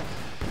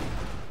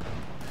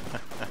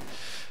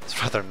 It's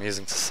rather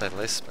amusing to say the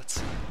least, but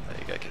there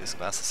you go, get these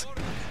bastards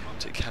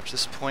to capture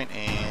this point,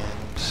 and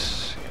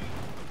yeah,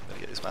 gotta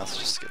get these bastards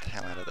just to get the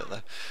hell out of there,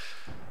 though.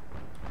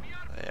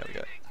 There we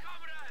go.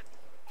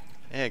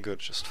 Yeah, good,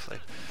 just flee.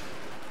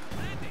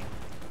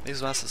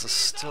 These bastards are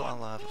still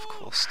alive, of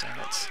course, damn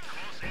it.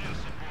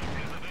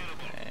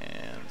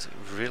 And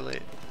really,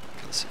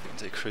 let's see if we can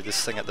decrew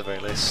this thing at the very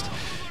least.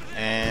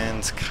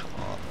 And come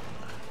on.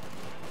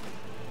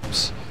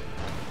 Oops.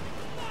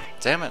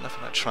 Damn it,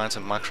 nothing like trying to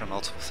micro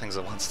multiple things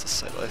at once, to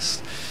say the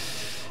least.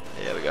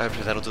 There we go,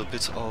 hopefully that'll do a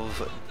bit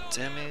of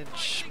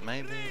damage.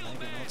 Maybe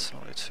not,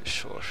 not really too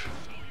sure.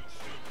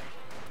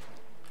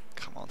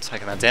 Come on,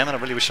 taking that. Damn it, I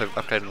really wish I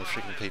upgraded the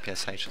freaking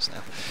PPSHs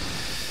now.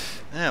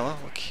 Yeah, well,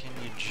 what can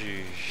you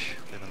do?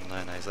 Live in the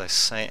no nays, they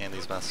say, and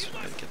these bastards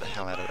will get the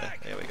hell out of there.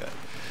 There we go.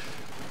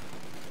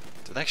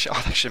 Did they actually?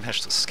 Oh, they actually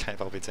managed to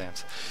escape, I'll be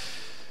damned.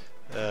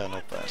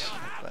 Not bad,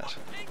 not bad.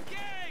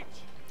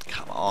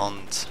 Come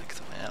on, take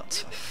them out,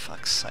 for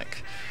fuck's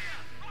sake.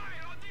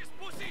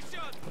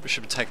 Probably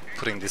should be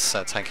putting this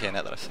tank here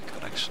now that I think of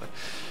it, actually.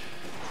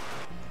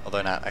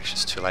 Although, no,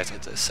 actually it's too late,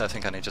 so I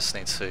think I just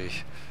need to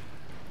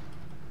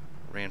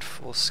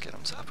reinforce, get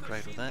them to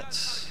upgrade with that.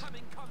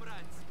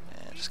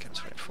 And just get them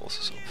to reinforce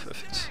us all,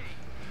 perfect.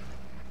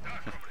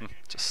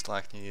 Just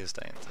like New Year's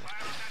Day indeed.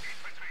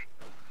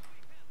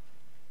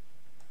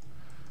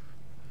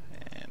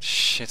 And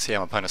shit, yeah,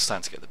 my opponent's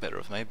starting to get the better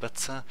of me,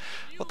 but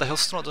what the hell,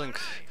 still not doing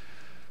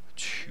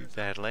too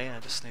badly. I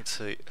just need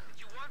to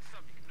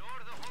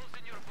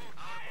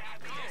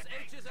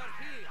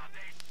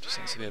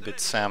be a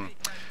bit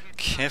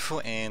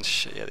careful, and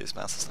shit, yeah, these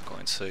bastards are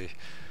going to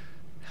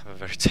have a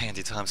very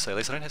dandy time, so at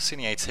least I don't have to see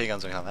any AT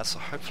guns or anything like that, so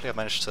hopefully I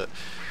managed to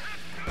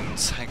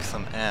take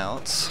them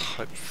out,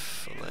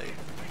 hopefully.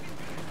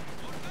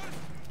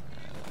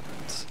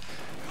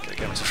 And get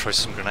them to throw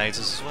some grenades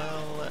as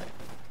well.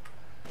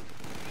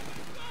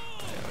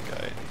 There we go,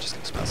 just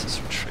get these bastards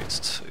to retreat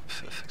too,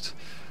 perfect.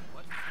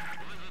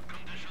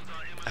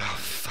 Oh,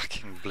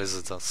 fucking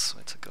blizzards, I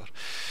swear to God.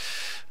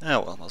 Oh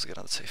well, might as well get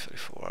another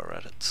T-34 while we're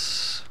at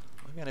it.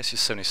 Maybe an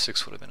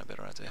SU-76 would have been a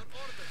better idea.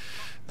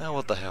 Now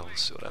what the hell, we'll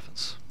see what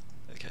happens.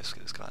 Okay, let's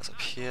get these guys up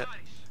here.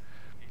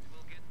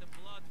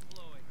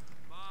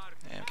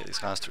 And get these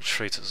guys to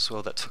retreat as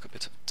well, that took a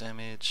bit of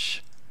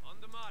damage.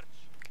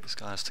 Get these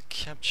guys to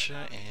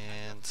capture,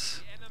 and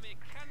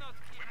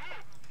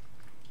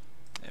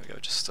there we go,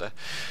 just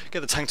get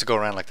the tank to go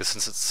around like this,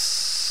 since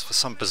it's, for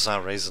some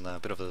bizarre reason, a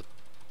bit of a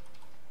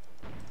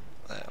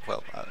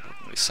well, I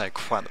wouldn't really say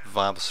quite a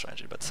viable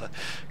strategy, but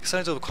it's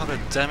only doing quite a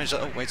bit of damage.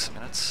 Oh, wait a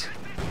minute.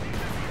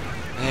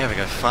 There we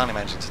go, finally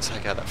managing to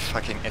take out that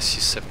fucking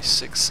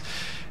SU-76.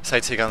 This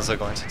AT guns are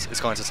it's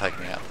going to take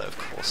me out though, of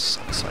course,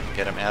 so I can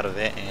get him out of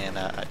there, and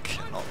I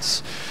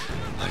cannot,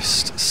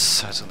 most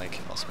certainly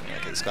cannot. I'm going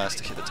to get these guys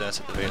to hit the dirt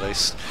at the very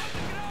least,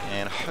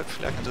 and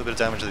hopefully I can do a bit of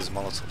damage to these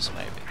Molotovs,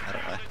 maybe, I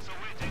don't know.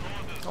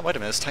 Oh, wait a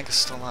minute, this tank is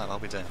still alive, I'll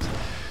be damned.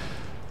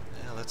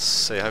 Let's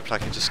see, hopefully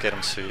I can just get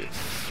them to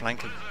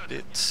flank a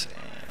bit,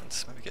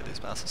 and maybe get these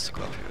bastards to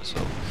go up here as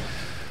well.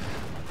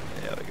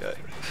 There we go.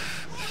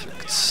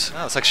 Perfect.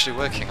 Oh, it's actually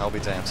working, I'll be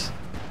damned.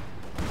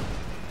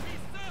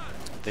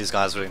 These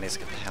guys really need to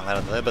get the hell out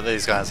of there, but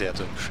these guys, yeah, are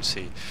doing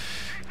pretty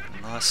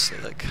nicely.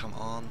 They come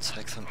on,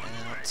 take them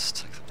out,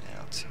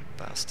 you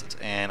bastards.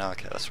 And,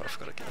 okay, that's right, I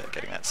forgot to get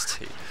getting that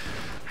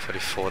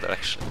T-34 that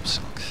actually looks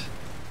like.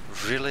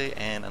 Really?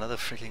 And another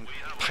freaking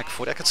Pack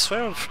 40. I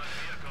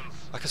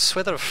could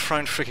swear that I've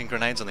thrown freaking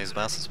grenades on these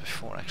bastards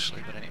before,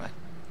 actually, but anyway.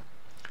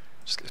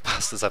 Just get the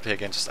bastards up here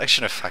again. Just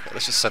actually no, fuck it.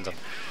 Let's just send them.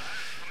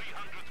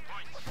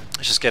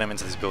 Let's just get them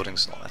into these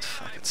buildings and all that.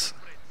 Fuck it.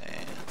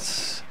 And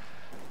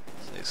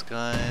these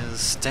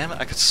guys. Damn it!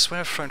 I could swear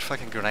I've thrown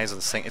fucking grenades on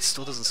this thing. It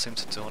still doesn't seem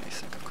to do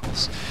anything. Of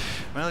course.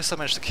 Well, at least I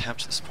managed to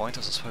capture this point.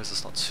 I suppose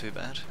it's not too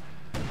bad.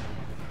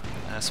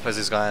 I suppose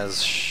these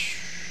guys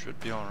should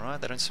be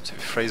alright. They don't seem to be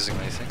freezing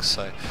or anything,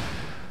 so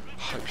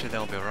hopefully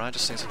they'll be alright.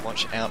 Just need to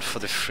watch out for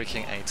the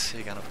freaking AT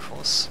gun, of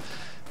course.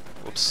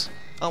 Whoops.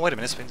 Oh, wait a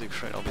minute, it's been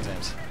decreed. I'll be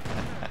damned.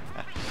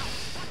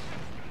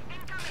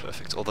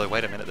 Perfect. Although,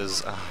 wait a minute,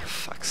 there's... oh,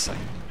 fuck's sake.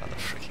 Another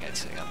freaking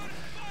AT gun.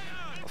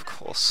 Of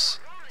course.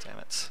 Damn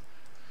it.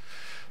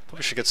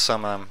 Probably should get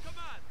some,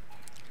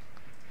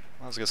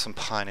 let's get some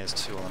pioneers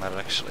too on that,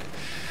 actually.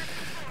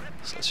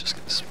 So let's just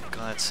get this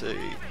guy to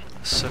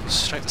circle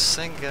straight to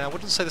thing. I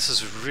wouldn't say this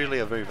is really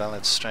a very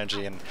valid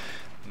strategy in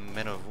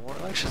Men of War.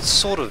 Actually, it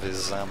sort of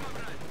is.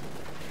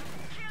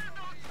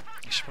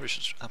 Probably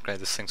should upgrade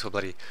this thing to a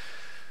bloody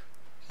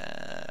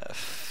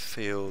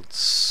field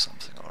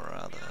something or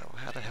other.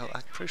 How the hell?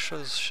 I'm pretty sure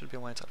there should be a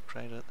way to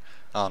upgrade it.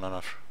 Oh no,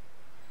 no.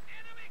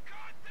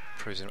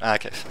 Cruising.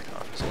 Okay,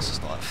 fucking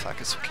resources not that.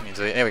 Fuck it. What can you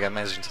do? There we go.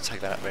 Managing to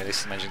take that up. Really,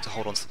 managing to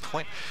hold on to the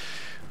point.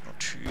 Not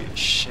too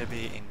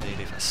shabby indeed,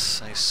 if I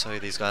say so.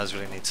 These guys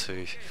really need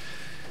to.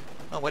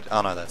 Oh wait.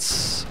 Oh no,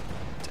 that's.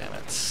 Damn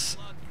it.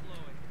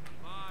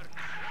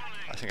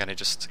 I think I need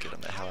just to get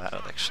them the hell out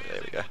of it. Actually,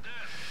 there we go.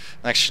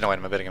 Actually, no, wait,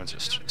 I'm betting him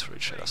just to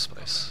retreat, I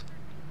suppose.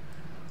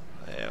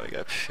 There we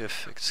go,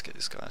 perfect. Let's get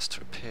these guys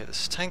to repair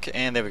this tank,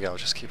 and there we go. I'll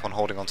just keep on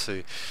holding on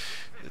to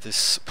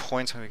this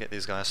point when we get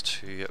these guys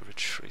to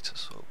retreat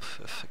as well.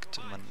 Perfect.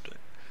 Mundo.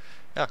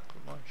 Yeah,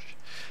 good much.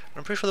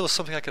 I'm pretty sure there was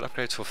something I could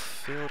upgrade to a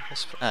field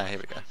hospital. Ah, here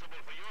we go.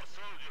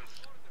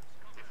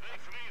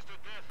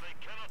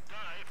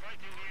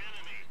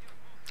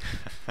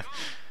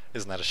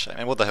 Isn't that a shame?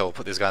 And what the hell, we'll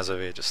put these guys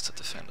over here just to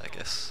defend, I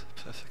guess.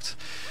 Perfect.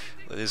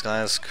 These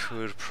guys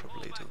could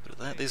probably do a bit of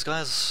that. These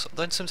guys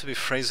don't seem to be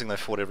freezing though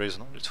for whatever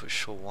reason. I'm not too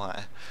sure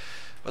why.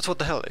 But what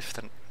the hell? If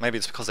then maybe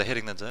it's because they're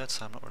hitting the dirt,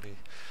 so I'm not really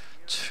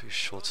too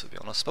sure to be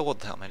honest. But what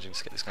the hell, managing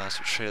to get these guys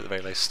to retreat at the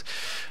very least.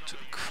 Do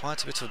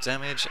quite a bit of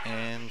damage,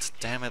 and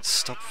damn it,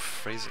 stop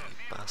freezing,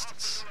 you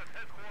bastards.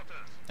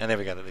 And there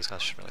we go, these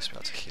guys should really be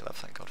able to heal up,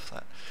 thank God for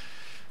that.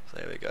 So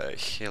there we go,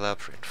 heal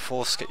up,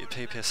 reinforce, get your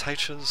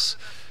PPSHs.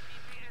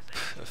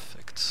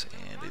 Perfect,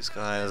 and these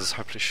guys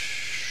hopefully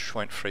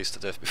won't freeze to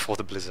death before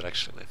the blizzard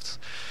actually lifts.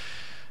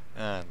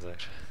 And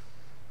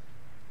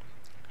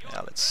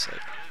yeah, let's see.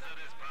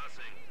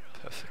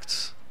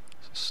 Perfect.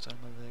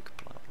 Systematic,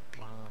 blah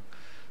blah blah.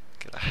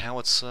 Get a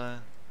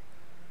howitzer.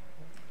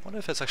 I wonder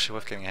if it's actually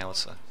worth getting a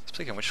howitzer.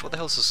 Speaking of which, what the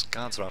hell is this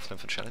guards rifle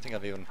infantry? I don't think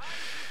I've even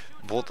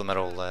bought them at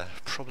all.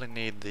 Probably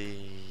need the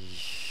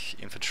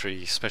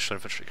infantry, special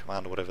infantry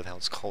command or whatever the hell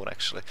it's called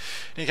actually.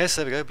 In any case,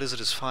 there we go, blizzard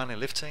is finally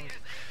lifting.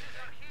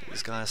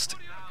 These guys to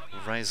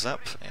raise up,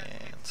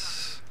 and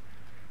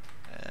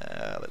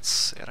let's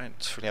see, I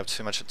don't really have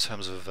too much in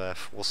terms of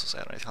forces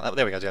out or anything like that.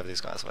 There we go, I do have these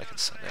guys that I can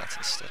send out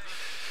instead.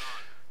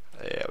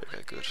 There we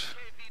go, good.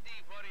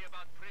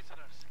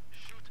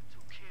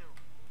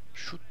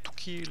 Shoot to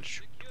kill,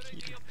 shoot to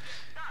kill.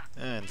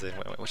 And then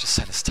we'll just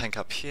send this tank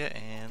up here,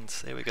 and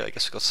there we go, I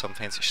guess we've got some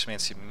fancy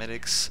schmancy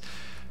medics.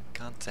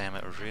 God damn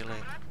it,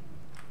 really?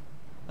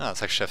 Oh,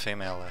 it's actually a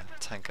female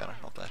tank gunner,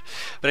 not bad.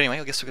 But anyway,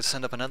 I guess we could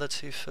send up another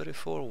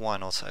 234, why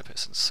not, I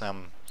guess, since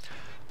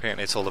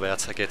apparently it's all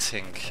about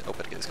getting... oh,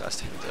 better get these guys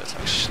to hit the dirt.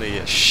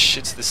 Actually,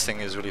 shit, this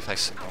thing is really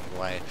facing the wrong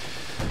way.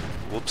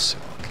 Whoops.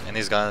 And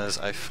these guys,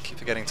 I keep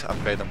forgetting to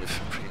upgrade them with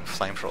freaking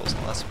flamethrowers and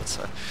all that,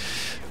 but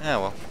yeah,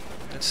 well,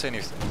 don't see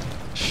anything.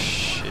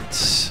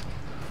 Shit.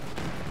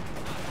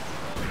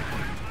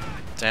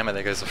 Damn it,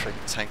 there goes the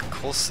freaking tank. Of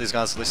course, these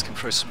guys at least can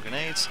throw some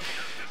grenades.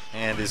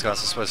 And these guys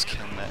I suppose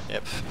can,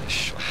 yep, they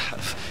sure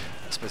have.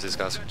 I suppose these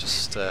guys can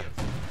just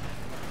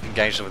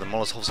engage them with the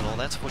molotovs and all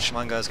that. Watch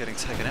my guys getting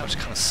taken out, which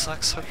kind of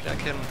sucks. Hopefully I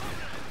can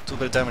do a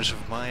bit of damage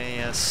with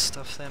my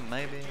stuff there,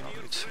 maybe. Not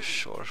really too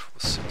sure. We'll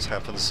see what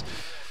happens.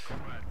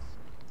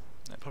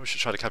 I probably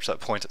should try to capture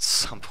that point at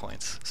some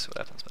point. See what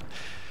happens. But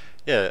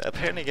yeah,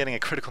 apparently getting a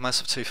critical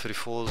mass of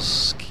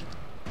 234s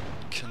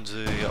can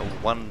do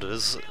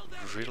wonders.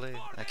 Really?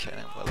 Okay,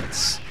 well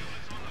let's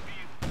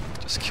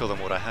just kill them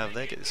what I have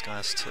there, get these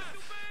guys to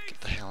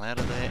get the hell out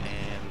of there,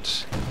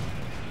 and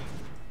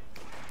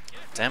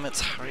damn it,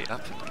 hurry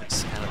up and get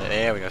us out of there.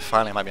 There we go,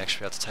 finally I might be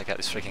actually able to take out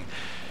these freaking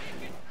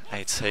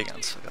AT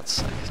guns, for God's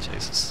sake,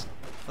 Jesus.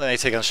 Well, the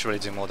AT guns should really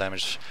do more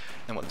damage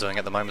than what they're doing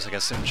at the moment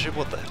against infantry.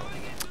 What the hell?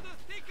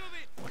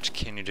 What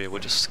can you do?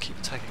 We'll just keep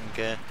attacking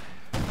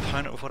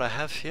opponent with what I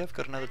have here. I've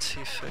got another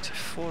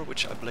T-34,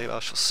 which I believe I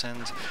shall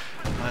send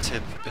right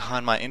here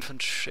behind my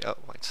infantry. Oh,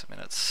 wait a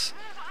minute.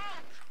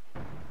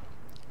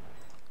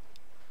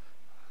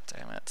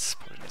 Damn it,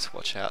 probably need to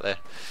watch out there.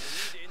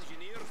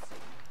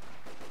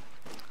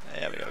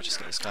 There we go, just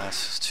get these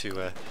guys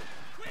to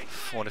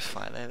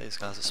fortify there. These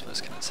guys I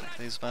suppose can attack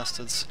these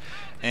bastards.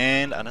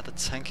 And another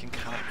tank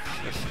incoming,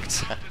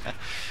 perfect.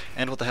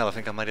 And what the hell, I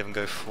think I might even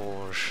go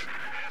for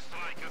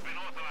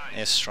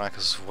airstrike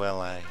as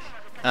well,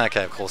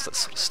 Okay, of course that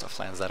sort of stuff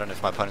lands. I don't know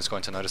if my opponent's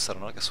going to notice that or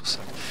not. I guess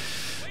we'll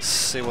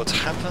see what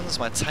happens.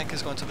 My tank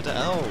is going to be down.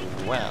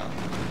 Oh, wow.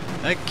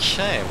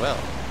 Okay, well.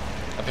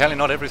 Apparently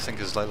not everything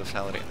is low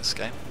lethality in this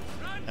game.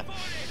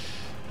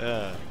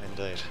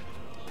 Indeed.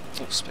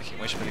 Oh, speaking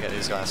of which, I'm going to get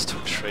these guys to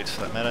retreat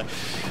for that matter.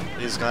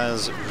 These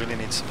guys really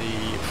need to be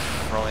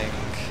throwing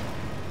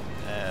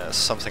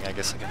something, I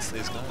guess, against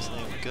these guys.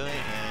 There we go,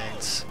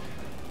 and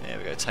there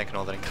we go, taking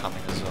all that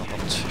incoming as well. Not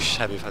too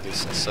shabby if I do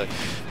say so.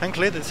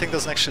 Thankfully, the thing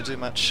doesn't actually do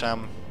much.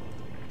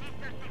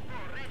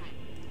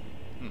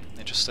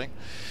 Interesting.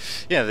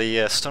 Yeah, the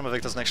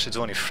Stormovic doesn't actually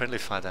do any friendly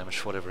fire damage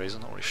for whatever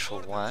reason. Not really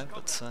sure why,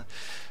 but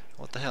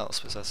what the hell? I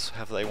suppose that's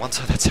how they want.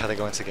 So that's how they're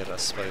going to get it, I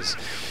suppose.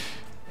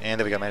 And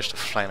there we go, managed to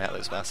flame out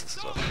those bastards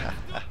as well.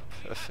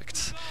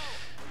 Perfect.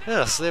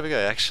 Yeah, so there we go.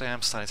 Actually,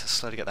 I'm starting to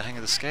slowly get the hang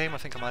of this game. I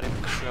think I might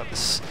even crew up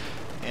this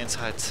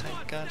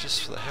anti-tank gun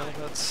just for the hell of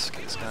it.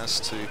 Get these guys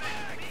to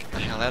get the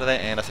hell out of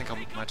there, and I think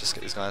I might just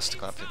get these guys to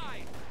go up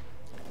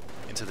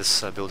into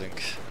this building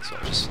as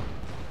well. Just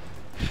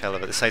hell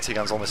of it. This AT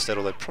gun's almost dead,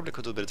 although it probably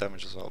could do a bit of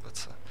damage as well,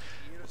 but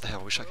what the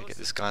hell, I wish I could get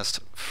these guys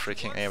to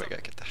freaking... There we go,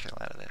 get the hell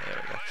out of there.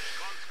 There we go.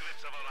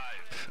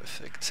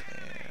 Perfect,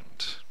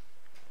 and...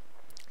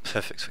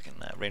 Perfect, we can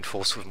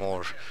reinforce with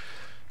more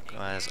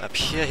guys up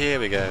here. Here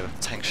we go.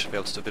 The tank should be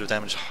able to do a bit of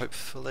damage,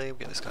 hopefully. We'll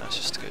get these guys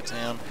just to go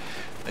down.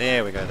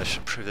 There we go. They should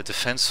improve the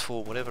defense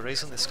for whatever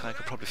reason. This guy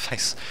could probably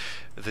face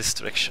this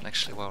direction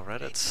actually while we're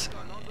at it.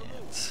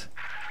 And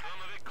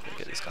we'll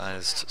get these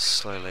guys to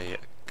slowly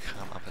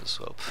come up as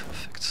well.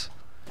 Perfect.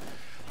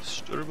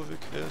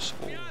 Stormovic is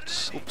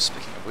alt. Oops,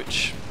 speaking of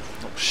which.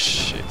 Oh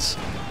shit.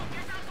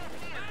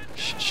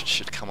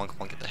 Shit, come on,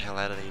 get the hell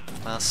out of there, you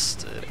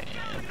bastard.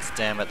 And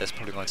damn it, that's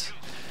probably going to...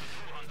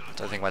 I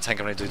don't think my tank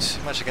can really do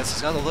too much against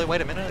this guy, although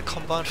wait a minute, a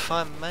combined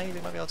fire maybe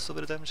might be able to do a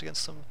bit of damage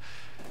against them.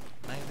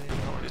 Maybe,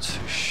 not really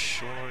too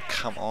sure.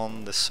 Come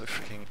on, they're so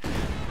freaking...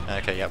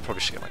 Okay, yeah, I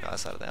probably should get my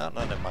guys out of there. Oh,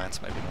 no, never mind,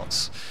 maybe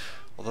not.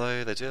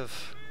 Although, they do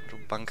have a little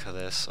bunker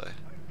there, so...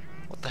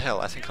 What the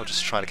hell, I think I'll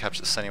just try to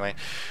capture this anyway.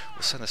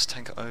 We'll send this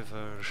tank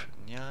over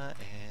here,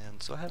 and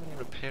do I have any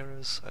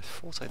repairers? I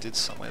thought I did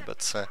somewhere,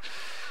 but...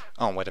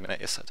 Oh, wait a minute,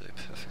 yes I do,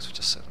 perfect. So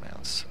just send them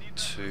out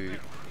to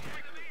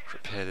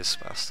repair this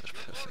bastard,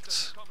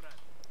 perfect.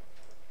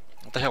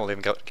 What the hell, we'll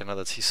even get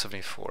another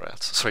T-74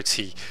 out. Sorry,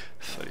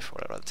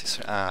 T-34 out, rather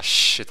T-74. Ah,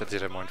 shit, I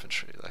did have more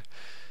infantry though.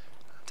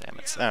 Damn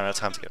it. I don't know,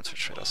 time to get them to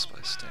retreat, I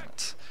suppose, damn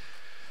it.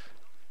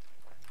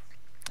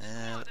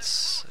 Let's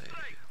see,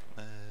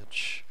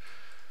 merge.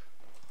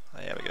 Oh,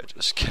 there we go,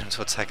 just get them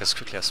to attack as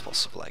quickly as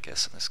possible, I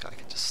guess, and this guy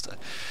can just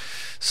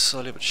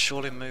slowly but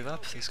surely move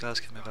up. These guys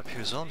can move up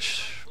here as well. I'm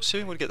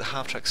assuming we'll get the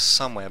half-track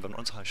somewhere, but I'm not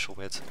entirely sure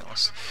where, to be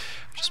honest.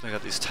 Just move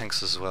up these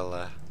tanks as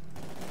well.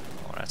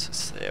 Alright,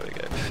 so there we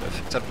go,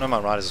 perfect. I know my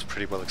riders are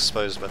pretty well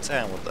exposed, but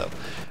well, though,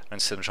 I don't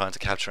see them trying to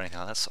capture anything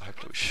like that, so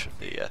hopefully we should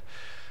be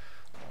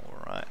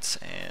alright.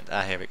 And,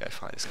 here we go,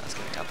 fine, these guys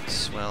getting up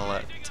as well.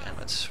 Damn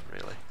it,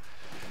 really.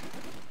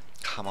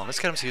 Come on, let's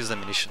get them to use their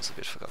munitions a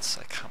bit, for God's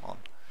sake, come on.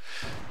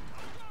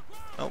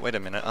 Oh, wait a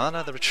minute. Oh,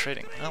 no, they're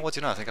retreating. Oh, what do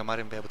you know? I think I might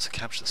even be able to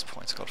capture this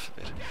point, God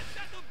forbid.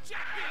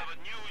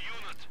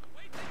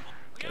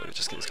 Okay, we'll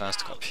just get these guys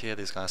to go up here.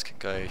 These guys can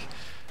go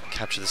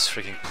capture this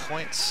freaking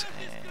point.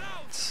 And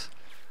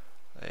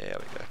there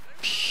we go.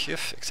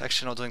 Perfect.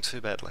 Actually not doing too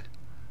badly.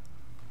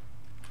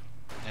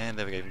 And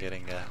there we go, even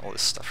getting all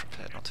this stuff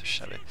repaired. Not too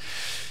shabby.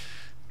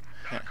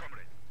 Yeah.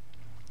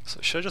 So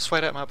should I just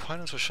wait out my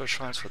opponents or should I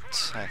try to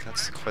attack?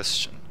 That's the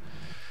question.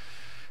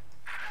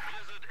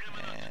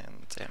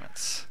 And damn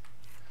it.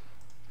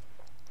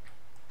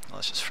 Oh,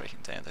 that's just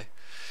freaking dandy.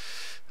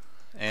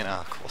 And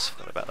of course,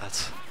 forgot about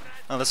that.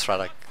 Oh, that's right,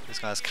 like, these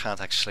guys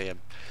can't actually...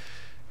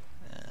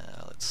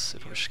 let's see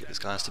if we should get these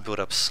guys to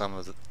build up some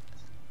of the...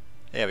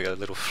 There we go,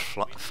 little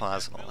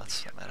fires and all that,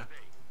 so that matter.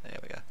 There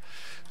we go.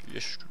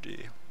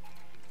 Yesterday.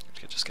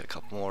 Just get a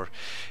couple more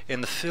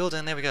in the field,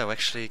 and there we go.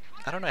 Actually,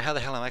 I don't know how the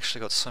hell I've actually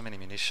got so many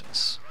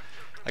munitions.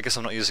 I guess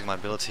I'm not using my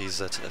abilities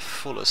to their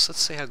fullest. Let's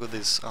see how good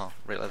these... Oh,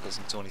 really, that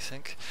doesn't do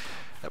anything.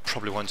 That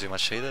probably won't do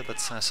much either, but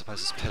I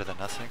suppose it's better than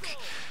nothing.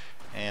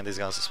 And these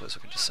guys, I suppose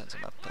we can just send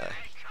them up here,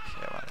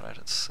 right,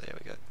 there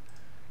we go.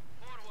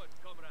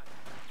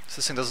 So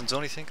this thing doesn't do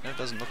anything? No, it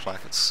doesn't look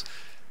like it's...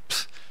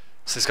 Pfft.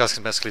 So these guys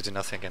can basically do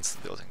nothing against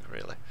the building,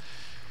 really.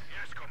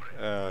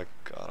 Oh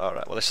god,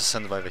 alright, well let's just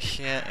send them over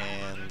here,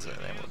 and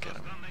then we'll get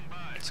them.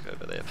 Let's go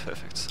over there,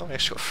 perfect. Oh, we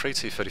actually got 3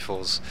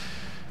 T-34s.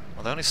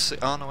 Well, they only see...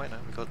 Oh, no, wait, no,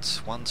 we got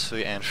 1, 2,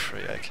 and 3,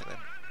 okay then.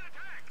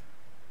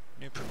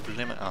 No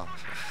problem. Oh,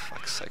 for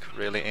fuck's sake,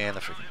 really? And the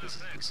freaking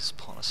business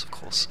upon us, of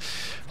course.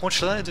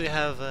 Fortunately, I do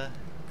have...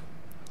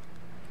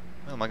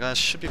 Well, my guys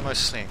should be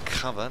mostly in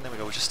cover. There we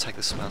go, we'll just take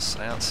this mouse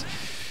out.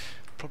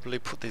 Probably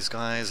put these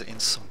guys in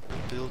some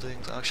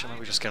buildings. Actually, maybe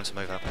we just get them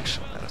to move up,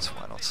 actually. No, that's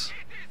why not.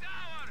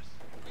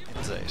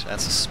 Indeed,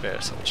 that's a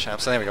spirit of the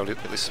champ. So there we go,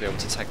 at least we'll be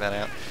able to take that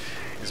out.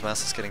 These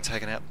masters getting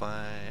taken out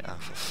by... Oh,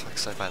 for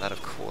fuck's sake, by that,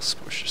 of course.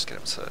 But we should just get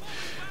them to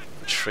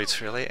retreat,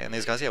 really. And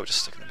these guys, yeah, we're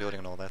just stuck in the building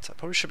and all that. I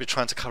probably should be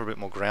trying to cover a bit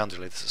more ground,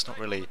 really. This is not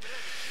really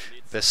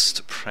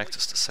best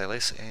practice to say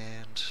less,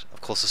 and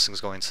of course this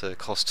thing's going to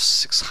cost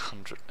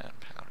 600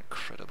 manpower.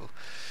 Incredible.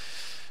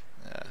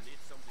 Yeah.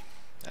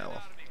 Oh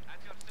well.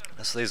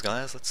 That's these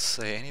guys. Let's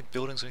see, any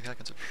buildings we can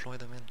deploy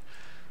them in.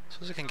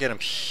 Suppose we can get them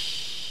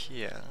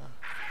here.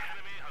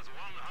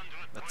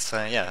 But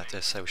yeah, I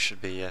dare say we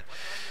should be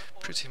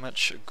pretty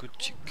much good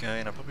to go,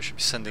 and I probably should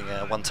be sending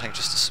one tank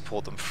just to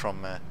support them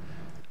from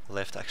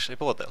left actually,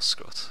 but what they'll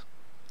screw it.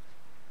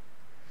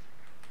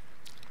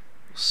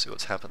 We'll see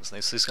what happens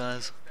next. These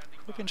guys,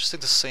 it'll be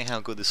interesting to see how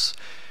good this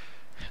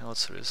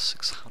howitzer is.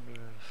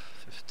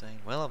 615.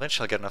 Well,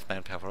 eventually I'll get enough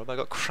manpower up. I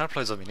got crap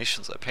loads of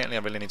munitions. Apparently I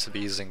really need to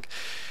be using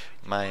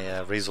my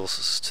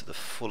resources to the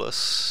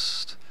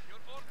fullest.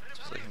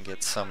 So I can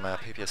get some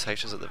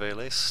PPSHs at the very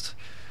least.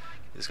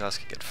 These guys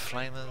can get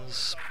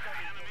flamers.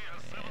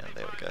 Yeah,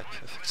 there we go,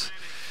 perfect.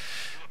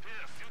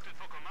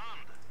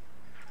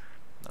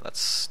 No,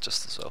 that's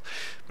just as well.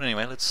 But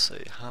anyway, let's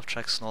see, half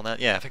tracks and all that.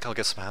 Yeah, I think I'll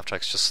get some half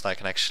tracks just so I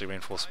can actually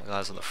reinforce my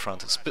guys on the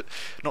front. It's a bit,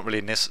 not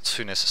really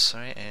too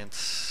necessary,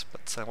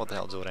 but what the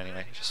hell, do it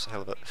anyway, just a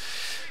hell of it.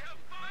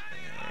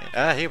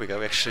 Here we go,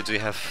 we actually do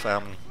have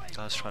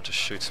guys trying to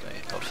shoot me,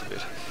 God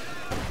forbid.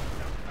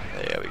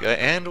 There we go,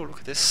 and oh, look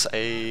at this,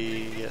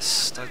 a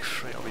stug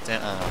free, I'll be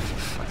down. Oh, for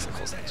fuck's sake, of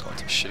course thing's going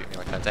to be shooting me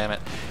like that, damn it.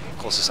 Of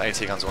course this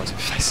AT gun's going to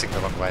be facing the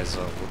wrong way as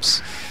well,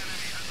 whoops.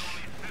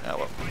 Oh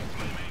well.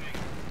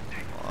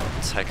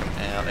 I'll take him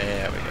out,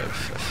 there we go,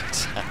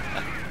 perfect.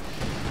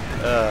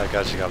 Oh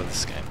god, you got it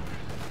this game.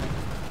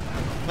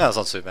 Well, it's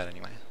not too bad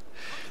anyway.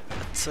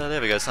 But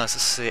there we go, it's nice to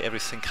see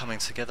everything coming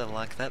together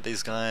like that.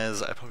 These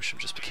guys, I probably should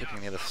just be keeping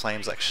near the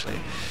flames actually.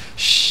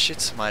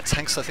 Shit, my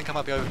tanks, I think I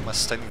might be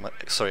overextending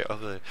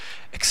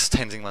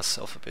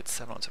myself a bit.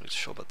 I'm not entirely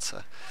sure, but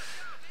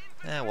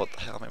yeah, what the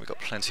hell, I mean, we've got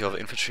plenty of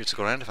infantry to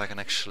go around if I can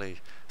actually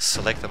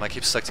select them. I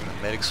keep selecting the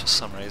medics for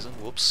some reason,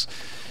 whoops.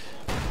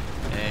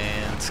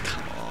 And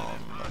come on,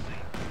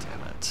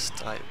 damn it,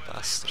 die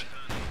bastard.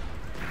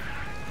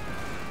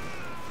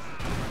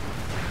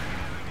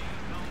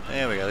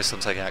 There we go, at least I'm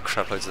taking out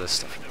crap loads of this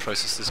stuff in the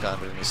process. This guy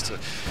really needs to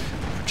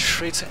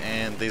retreat,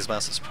 and these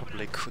bastards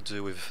probably could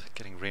do with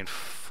getting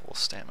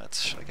reinforced. Damn it,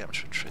 should I get them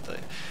to retreat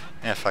there?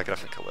 Yeah, fuck it, I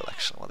think I will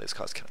actually. Well, these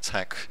guys can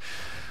attack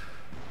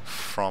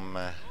from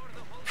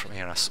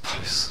here, I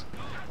suppose.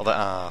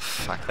 Although,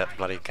 fuck that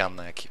bloody gun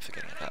there, I keep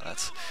forgetting about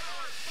that.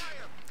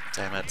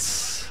 Damn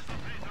it.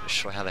 Not really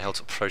sure how the hell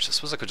to approach this. I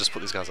suppose I could just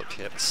put these guys up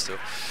here, but still.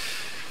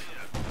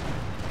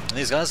 And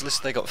these guys, at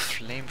least they got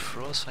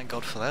flamethrowers, thank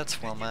god for that,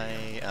 while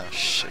my... oh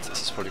shit,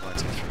 this is probably going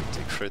to be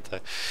decrewed though.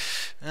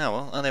 Oh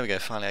well, oh there we go,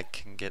 finally I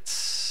can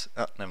get...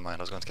 oh, never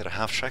mind, I was going to get a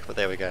half track, but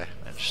there we go,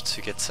 managed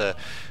to get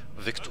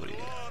victory.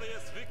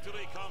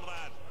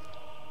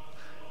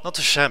 Not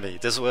too shabby,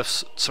 Desert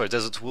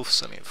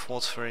Wolf's only at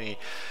 4-3.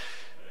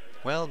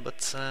 Well, but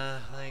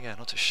there you go,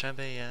 not too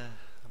shabby,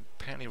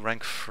 apparently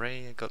rank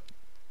 3, I got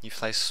new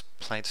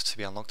faceplate to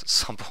be unlocked at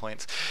some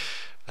point.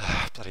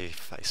 Bloody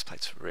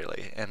faceplates,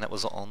 really. And that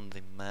was on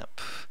the map.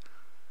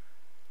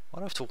 Why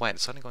do I have to wait?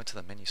 It's only going to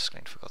the menu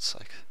screen, for God's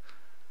sake.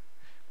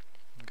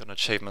 I've got an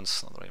achievement,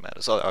 not that really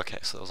matters. Oh, okay,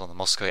 so that was on the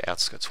Moscow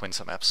Outskirts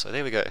winter map, so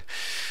there we go.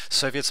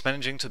 Soviets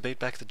managing to beat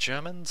back the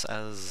Germans,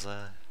 as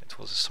it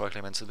was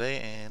historically meant to be,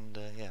 and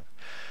yeah.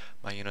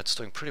 My unit's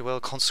doing pretty well.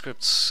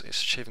 Conscripts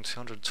is achieving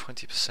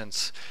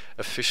 220%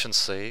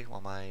 efficiency, while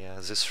my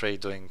ZIS-3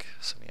 doing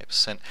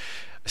 78%.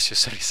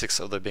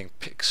 SU-76, although being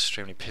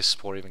extremely pissed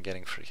poor, even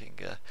getting freaking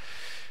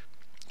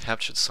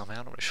captured somehow.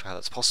 Not really sure how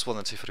that's possible, and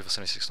then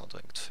T-44-76 not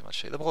doing too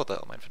much either. But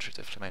my infantry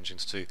definitely managing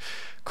to do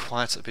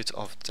quite a bit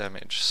of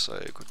damage.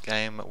 So good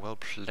game, well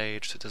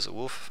played to Desert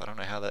Wolf. I don't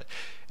know how that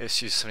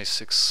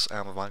SU-76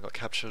 of mine got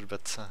captured,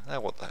 but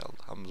what the hell,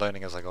 I'm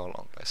learning as I go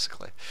along,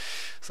 basically.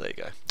 So there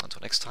you go. Until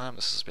next time,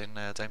 this has been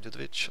Dame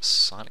Dudovich,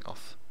 signing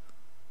off.